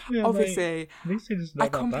 obviously,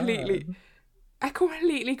 I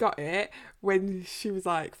completely got it when she was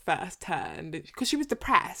like first turned, because she was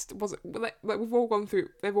depressed. Like they've all gone through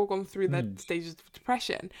the stages of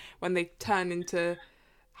depression when they turn into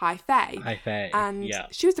High Fae. And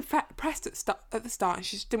she was depressed at the start, and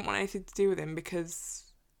she just didn't want anything to do with him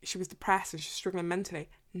because she was depressed and she's struggling mentally.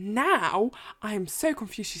 Now I am so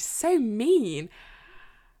confused. She's so mean.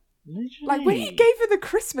 Literally. Like when he gave her the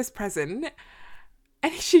Christmas present,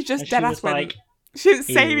 and she just deadass went. She didn't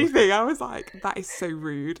say anything. I was like, that is so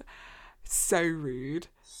rude, so rude,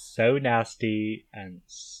 so nasty, and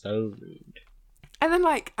so rude. And then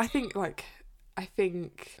I think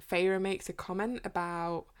Feyre makes a comment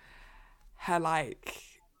about her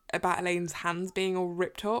about Elaine's hands being all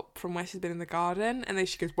ripped up from where she's been in the garden, and then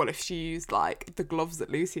she goes, well, if she used the gloves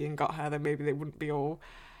that Lucien got her, then maybe they wouldn't be all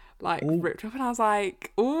ripped up. And I was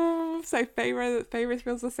like, oh, so Feyre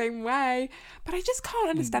feels the same way. But I just can't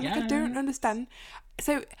understand. I don't understand.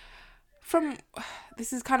 So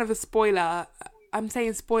this is kind of a spoiler. I'm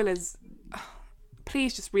saying spoilers.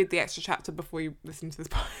 Please just read the extra chapter before you listen to this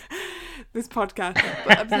podcast.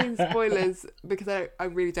 But I'm saying spoilers because I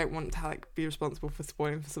really don't want to be responsible for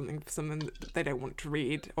spoiling for something that they don't want to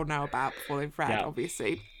read or know about before they've read,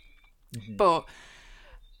 obviously. Mm-hmm. But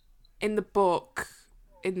in the book,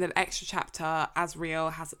 in the extra chapter,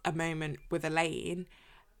 Azriel has a moment with Elaine,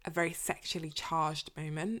 a very sexually charged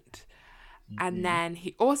moment. Mm-hmm. And then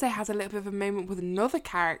he also has a little bit of a moment with another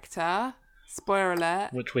character, spoiler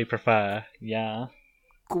alert. Which we prefer, yeah.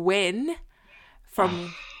 Gwyn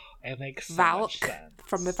from it makes so much sense.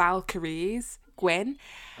 From the Valkyries, Gwyn.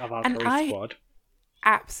 A Valkyrie squad.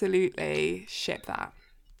 Absolutely ship that.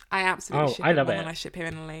 I absolutely ship it more than I ship him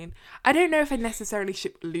and Elaine. I don't know if I necessarily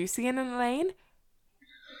ship Lucien and Elaine.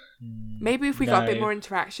 Maybe if we got a bit more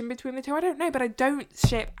interaction between the two, I don't know, but I don't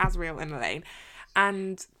ship Azriel and Elaine.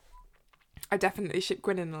 And I definitely ship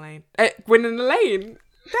Gwyn and Elaine. Gwyn and Elaine!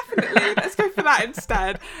 Definitely. Let's go for that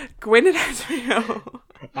instead. Gwyn and Azriel.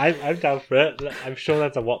 I'm down for it. I'm sure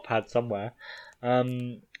there's a Wattpad somewhere.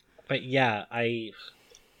 But yeah, I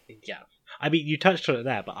mean, you touched on it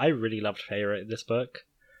there, but I really loved Feyre in this book.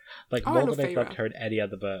 More than I've loved her in any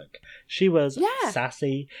other book. She was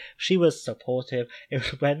sassy. She was supportive. It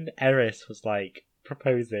was when Eris was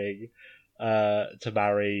proposing to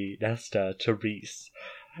marry Nesta to Rhys,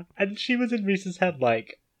 and she was in Rhys's head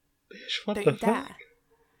bitch, what the fuck?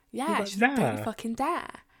 Yeah, she's like, don't you fucking dare.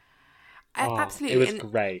 Absolutely. It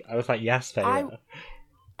was great. I was like, yes, Feyre.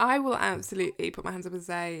 I will absolutely put my hands up and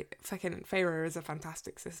say, fucking Feyre is a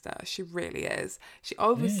fantastic sister. She really is. She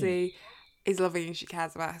obviously is loving and she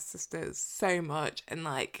cares about her sisters so much. And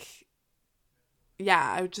I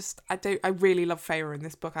really love Feyre in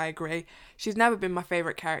this book. I agree. She's never been my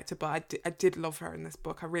favourite character, but I did love her in this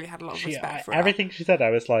book. I really had a lot of respect for her. Everything she said, I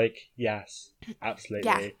was like, yes, absolutely.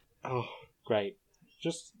 Yeah. Oh, great.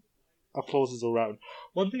 Just applauses all round.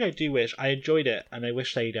 One thing I do wish, I enjoyed it, and I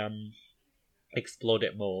wish they'd explored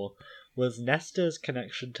it more, was Nesta's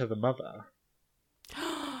connection to the mother.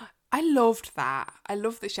 I loved that. I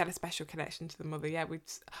loved that she had a special connection to the mother. Yeah,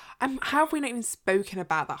 how have we not even spoken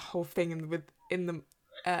about that whole thing where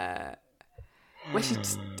she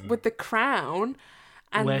with the crown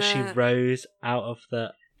and where she rose out of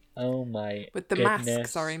the Oh my With the goodness. mask,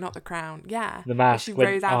 sorry, not the crown. Yeah. The mask. She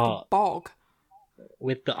rose out of the bog.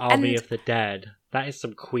 With the army of the dead. That is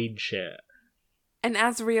some queen shit. And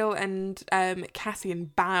Azriel and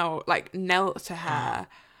Cassian knelt to her.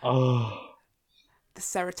 Oh. The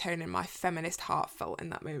serotonin my feminist heart felt in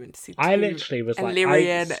that moment to see I literally was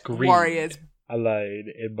Illyrian warriors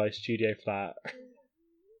alone in my studio flat.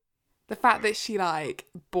 The fact that she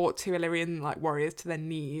brought two Illyrian warriors to their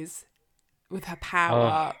knees with her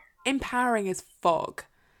power, empowering as fuck.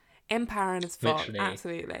 Empowering as fuck, literally.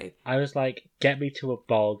 Absolutely. I was like, get me to a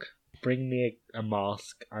bog, bring me a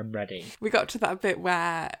mask, I'm ready. We got to that bit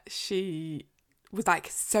where she was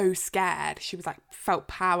so scared, she was felt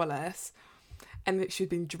powerless, and that she'd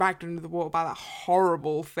been dragged under the water by that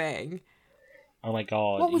horrible thing. Oh my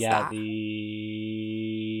god! What was that?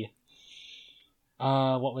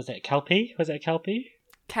 What was it? Kelpie? Was it a Kelpie?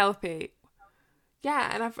 Kelpie. Yeah,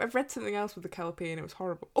 and I've read something else with the Kelpie and it was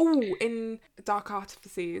horrible. Oh, in Dark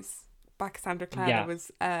Artifices by Cassandra Clare, there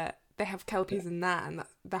was they have Kelpies in that, and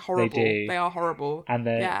they're horrible. They do. They are horrible. And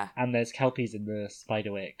there's Kelpies in the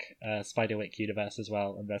Spiderwick universe as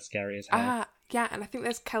well, and they're scary as hell. Yeah, and I think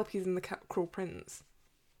there's Kelpies in the Cruel Prince.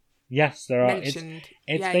 Yes, there are. It's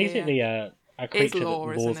basically a creature that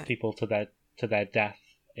lures people to their death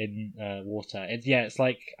in water. It's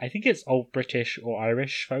I think it's old British or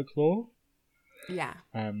Irish folklore. Yeah.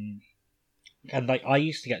 And I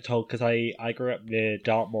used to get told, because I grew up near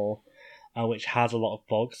Dartmoor, which has a lot of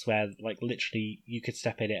bogs where literally you could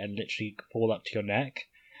step in it and literally fall up to your neck.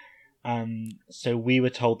 So we were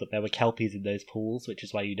told that there were Kelpies in those pools, which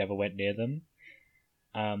is why you never went near them.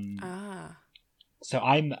 So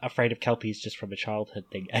I'm afraid of Kelpies just from a childhood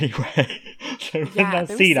thing anyway. So when that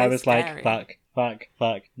scene, I was scary. Fuck,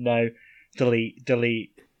 no,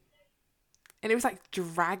 delete. And it was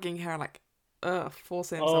dragging her,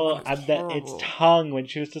 forcing himself. Oh, and its tongue, when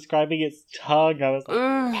she was describing its tongue, I was like,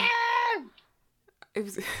 no! It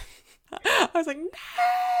was. I was like,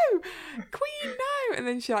 no, Queen, no! And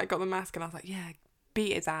then she got the mask, and I was like, yeah,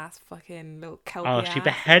 beat his ass, fucking little Kelpie. Oh, she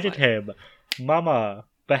beheaded him, Mama.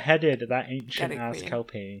 Beheaded that ancient ass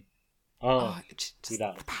Kelpie. Just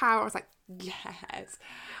the power. I was like, yes.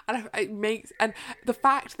 And and the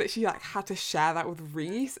fact that she had to share that with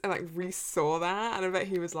Rhys, and Rhys saw that, and I bet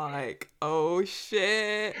he was like, oh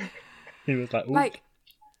shit. He was like, ooh.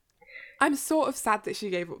 I'm sort of sad that she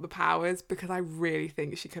gave up the powers, because I really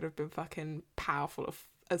think she could have been fucking powerful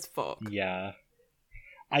as fuck. Yeah.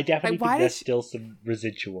 I definitely think there's still some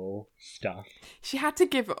residual stuff. She had to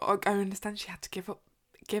give I understand she had to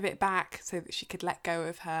give it back so that she could let go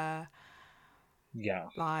of her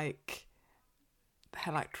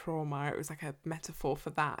her trauma. It was a metaphor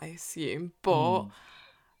for that, I assume, but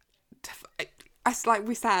like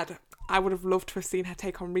we said, I would have loved to have seen her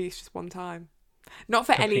take on Rhys just one time, not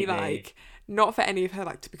for any not for any of her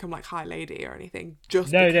to become High Lady or anything,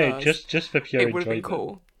 just just for pure it would have been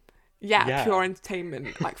cool. Yeah, pure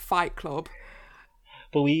entertainment, Fight Club.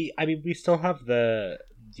 But we still have the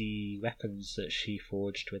weapons that she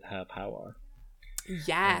forged with her power.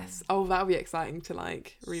 Yes. That'll be exciting to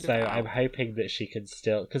read about. So I'm hoping that she can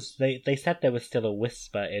still, because they said there was still a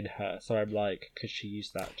whisper in her. So I'm could she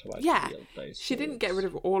use that to wield those? She didn't get rid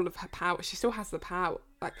of all of her power. She still has the power,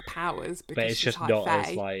 the powers. Because but it's she's just not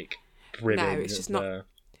as brimming. No, it's just not.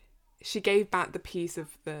 She gave back the piece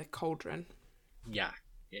of the cauldron. Yeah.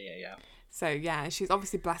 So yeah, she's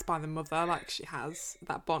obviously blessed by the mother, she has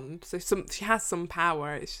that bond. So she has some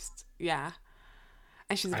power. It's just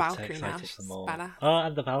and she's a Valkyrie now. She's better. Oh,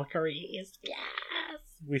 and the Valkyries, yes!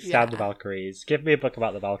 We stand the Valkyries. Give me a book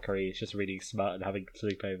about the Valkyries, just reading smut and having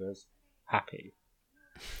sleepovers. Happy.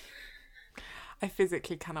 I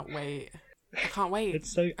physically cannot wait. I can't wait.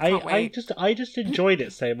 It's so I just enjoyed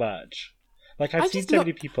it so much. I've seen so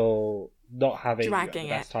many people not having the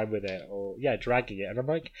best time with it, or dragging it, and I'm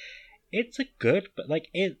like, it's good, but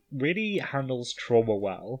it really handles trauma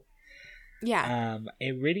well. Yeah.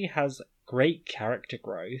 It really has great character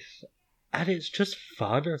growth, and it's just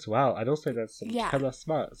fun as well. And also there's some killer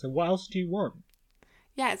smut. So what else do you want?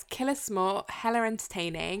 Yeah, it's killer smut, hella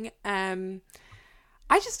entertaining. I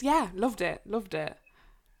just loved it.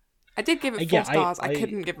 I did give it 4 stars. I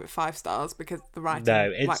couldn't give it 5 stars because the writing,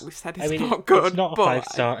 like we said, is not good. It's not a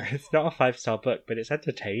 5-star. It's not a 5-star book, but it's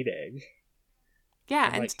entertaining.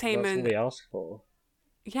 Yeah, entertainment. That's all we ask for.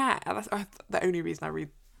 Yeah, that's the only reason I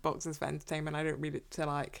read books is for entertainment. I don't read it to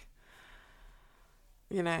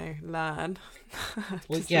learn.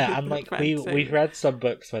 Well, yeah, and we've read some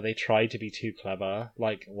books where they try to be too clever,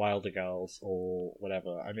 like Wilder Girls or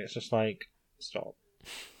whatever, and it's just stop.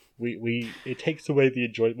 It takes away the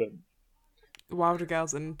enjoyment. Wilder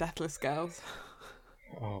Girls and Deathless Girls.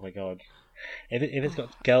 Oh my god. If it's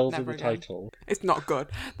got girls in the again. title, it's not good.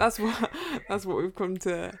 That's what we've come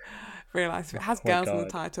to realise. If it has girls in the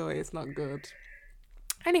title, it's not good.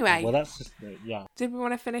 Anyway, well, that's just Did we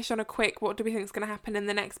want to finish on a quick? What do we think is going to happen in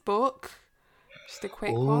the next book? Just a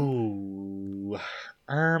quick one.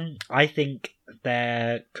 I think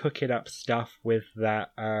they're cooking up stuff with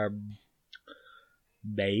that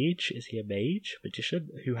mage. Is he a mage magician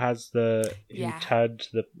who turned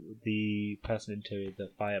the person into the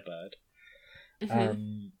Firebird?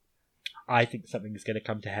 Mm-hmm. I think something's going to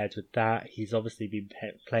come to head with that. He's obviously been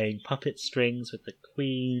playing puppet strings with the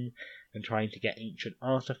Queen and trying to get ancient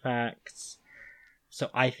artifacts. So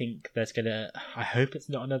I think I hope it's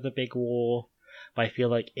not another big war, but I feel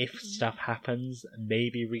like if stuff happens,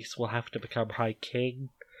 maybe Rhys will have to become High King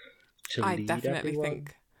to lead definitely everyone.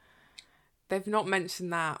 think they've not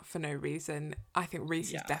mentioned that for no reason. I think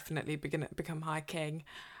Rhys is definitely going to become High King.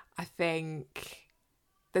 I think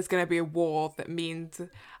there's going to be a war that means...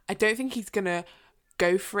 I don't think he's going to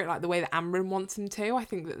go for it like the way that Amren wants him to. I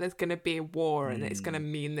think that there's going to be a war and it's going to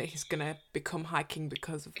mean that he's going to become High King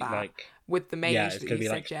because of that. Like, with the mage it's going to be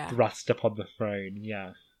like thrust upon the throne.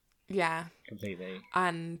 Yeah. Yeah. Completely.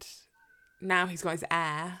 And now he's got his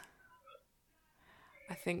heir.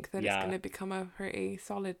 I think that it's going to become a pretty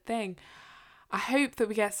solid thing. I hope that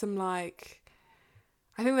we get some I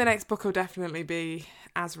think the next book will definitely be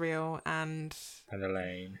Asriel and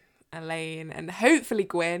Elaine and hopefully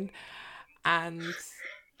Gwyn. And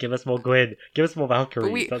give us more Gwyn. Give us more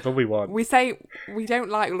Valkyries. That's all we want. We say we don't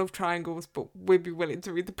like love triangles, but we'd be willing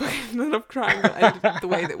to read the book if the love triangle ended the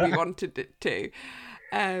way that we wanted it to.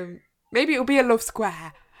 Maybe it'll be a love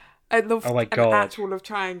square. An actual love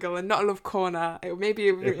triangle and not a love corner. Maybe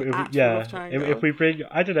an actual love triangle. If we bring,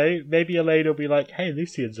 I don't know, maybe Elaine will be like, hey,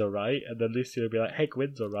 Lucien's alright, and then Lucien will be like, hey,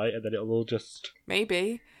 Gwyn's alright, and then it'll all just...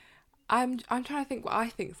 Maybe. I'm trying to think what I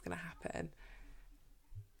think is going to happen.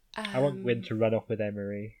 I want Gwyn to run off with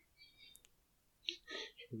Emery.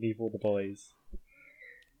 Leave all the boys.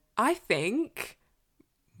 I think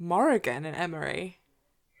Morrigan and Emery.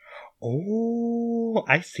 Oh,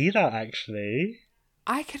 I see that actually.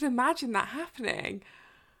 I could imagine that happening.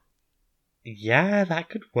 Yeah, that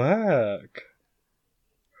could work.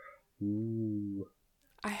 Ooh.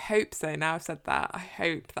 I hope so. Now I've said that. I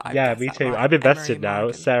hope that I've Yeah, me too. Right. I'm invested now.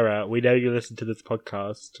 Morrigan. Sarah, we know you listen to this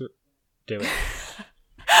podcast. Do it.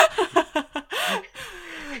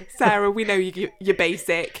 Sarah, we know you're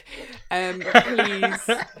basic.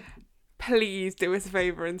 Please do us a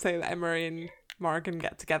favour and say that Emery and Morrigan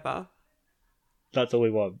get together. That's all we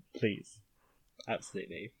want, please.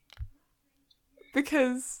 Absolutely.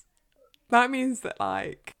 Because that means that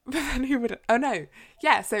but then who would? Oh no,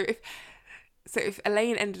 yeah. So if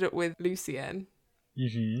Elaine ended up with Lucien,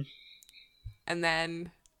 and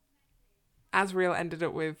then Asriel ended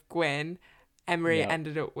up with Gwyn, Emery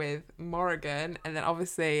ended up with Morrigan, and then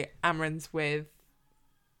obviously Amren's with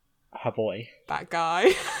her boy, that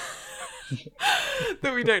guy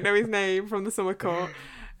that we don't know his name from the summer court,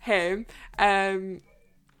 him.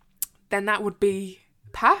 Then that would be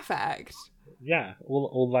perfect. Yeah,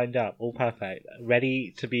 all lined up, all perfect,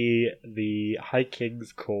 ready to be the High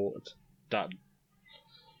King's court. Done.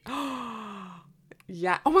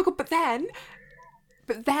 Yeah. Oh my god! But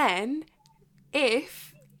then,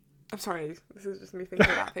 if I'm sorry, this is just me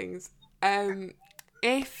thinking about things.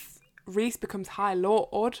 If Rhys becomes High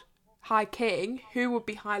Lord, High King, who would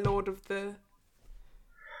be High Lord of the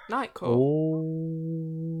Night Court? Oh,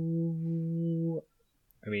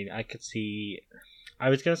 I mean, I could see. I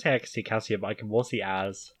was gonna say I could see Cassian, but I can more see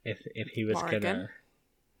Az if he was Morrigan. gonna.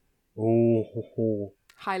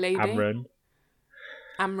 High Lady.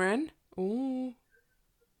 Amren. Ooh.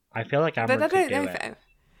 I feel like Amren could do it.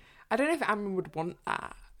 I don't know if Amren would want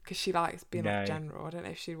that because she likes being like general. I don't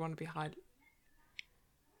know if she'd want to be high.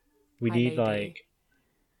 We high need lady.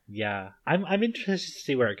 yeah. I'm interested to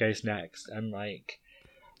see where it goes next, and I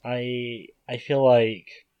feel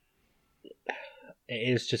like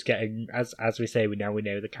it is just getting as we say we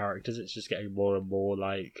know the characters. It's just getting more and more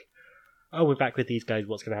oh, we're back with these guys.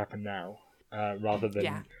 What's going to happen now? Rather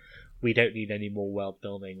than we don't need any more world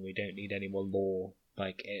building. We don't need any more lore.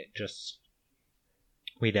 It just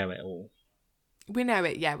we know it all. We know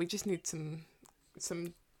it. Yeah, we just need some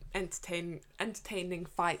entertaining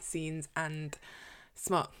fight scenes and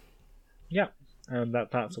smut. Yeah, and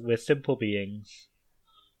that's we're simple beings.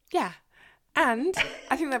 Yeah. And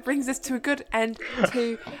I think that brings us to a good end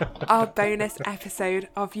to our bonus episode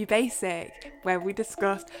of You Basic, where we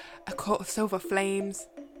discussed A Court of Silver Flames.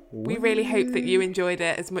 We really hope that you enjoyed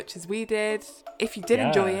it as much as we did. If you did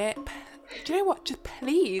enjoy it, do you know what? Just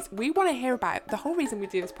please, we want to hear about it. The whole reason we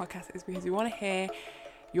do this podcast is because we want to hear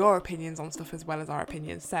your opinions on stuff as well as our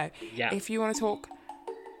opinions. So if you want to talk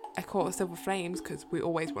A Court of Silver Flames, because we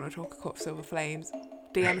always want to talk A Court of Silver Flames,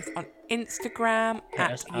 DM us on Instagram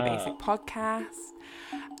at Your Basic Podcast.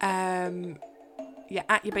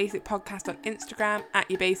 At Your Basic Podcast on Instagram, at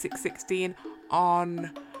Your Basic 16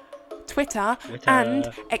 on Twitter.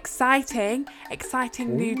 And exciting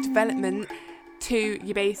new development to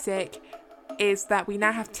Your Basic is that we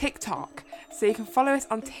now have TikTok. So you can follow us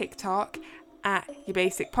on TikTok at Your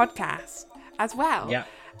Basic Podcast as well. Yeah.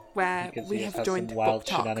 Where we have joined some wild Book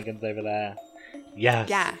Talk. shenanigans over there. Yes.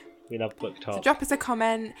 Yeah. We love Book Talk. So drop us a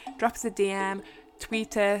comment, drop us a DM,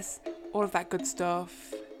 tweet us, all of that good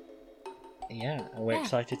stuff. Yeah, and we're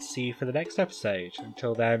excited to see you for the next episode.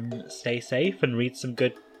 Until then, stay safe and read some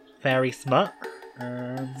good fairy smut.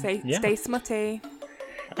 Stay smutty.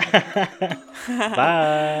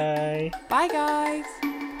 Bye. Bye, guys.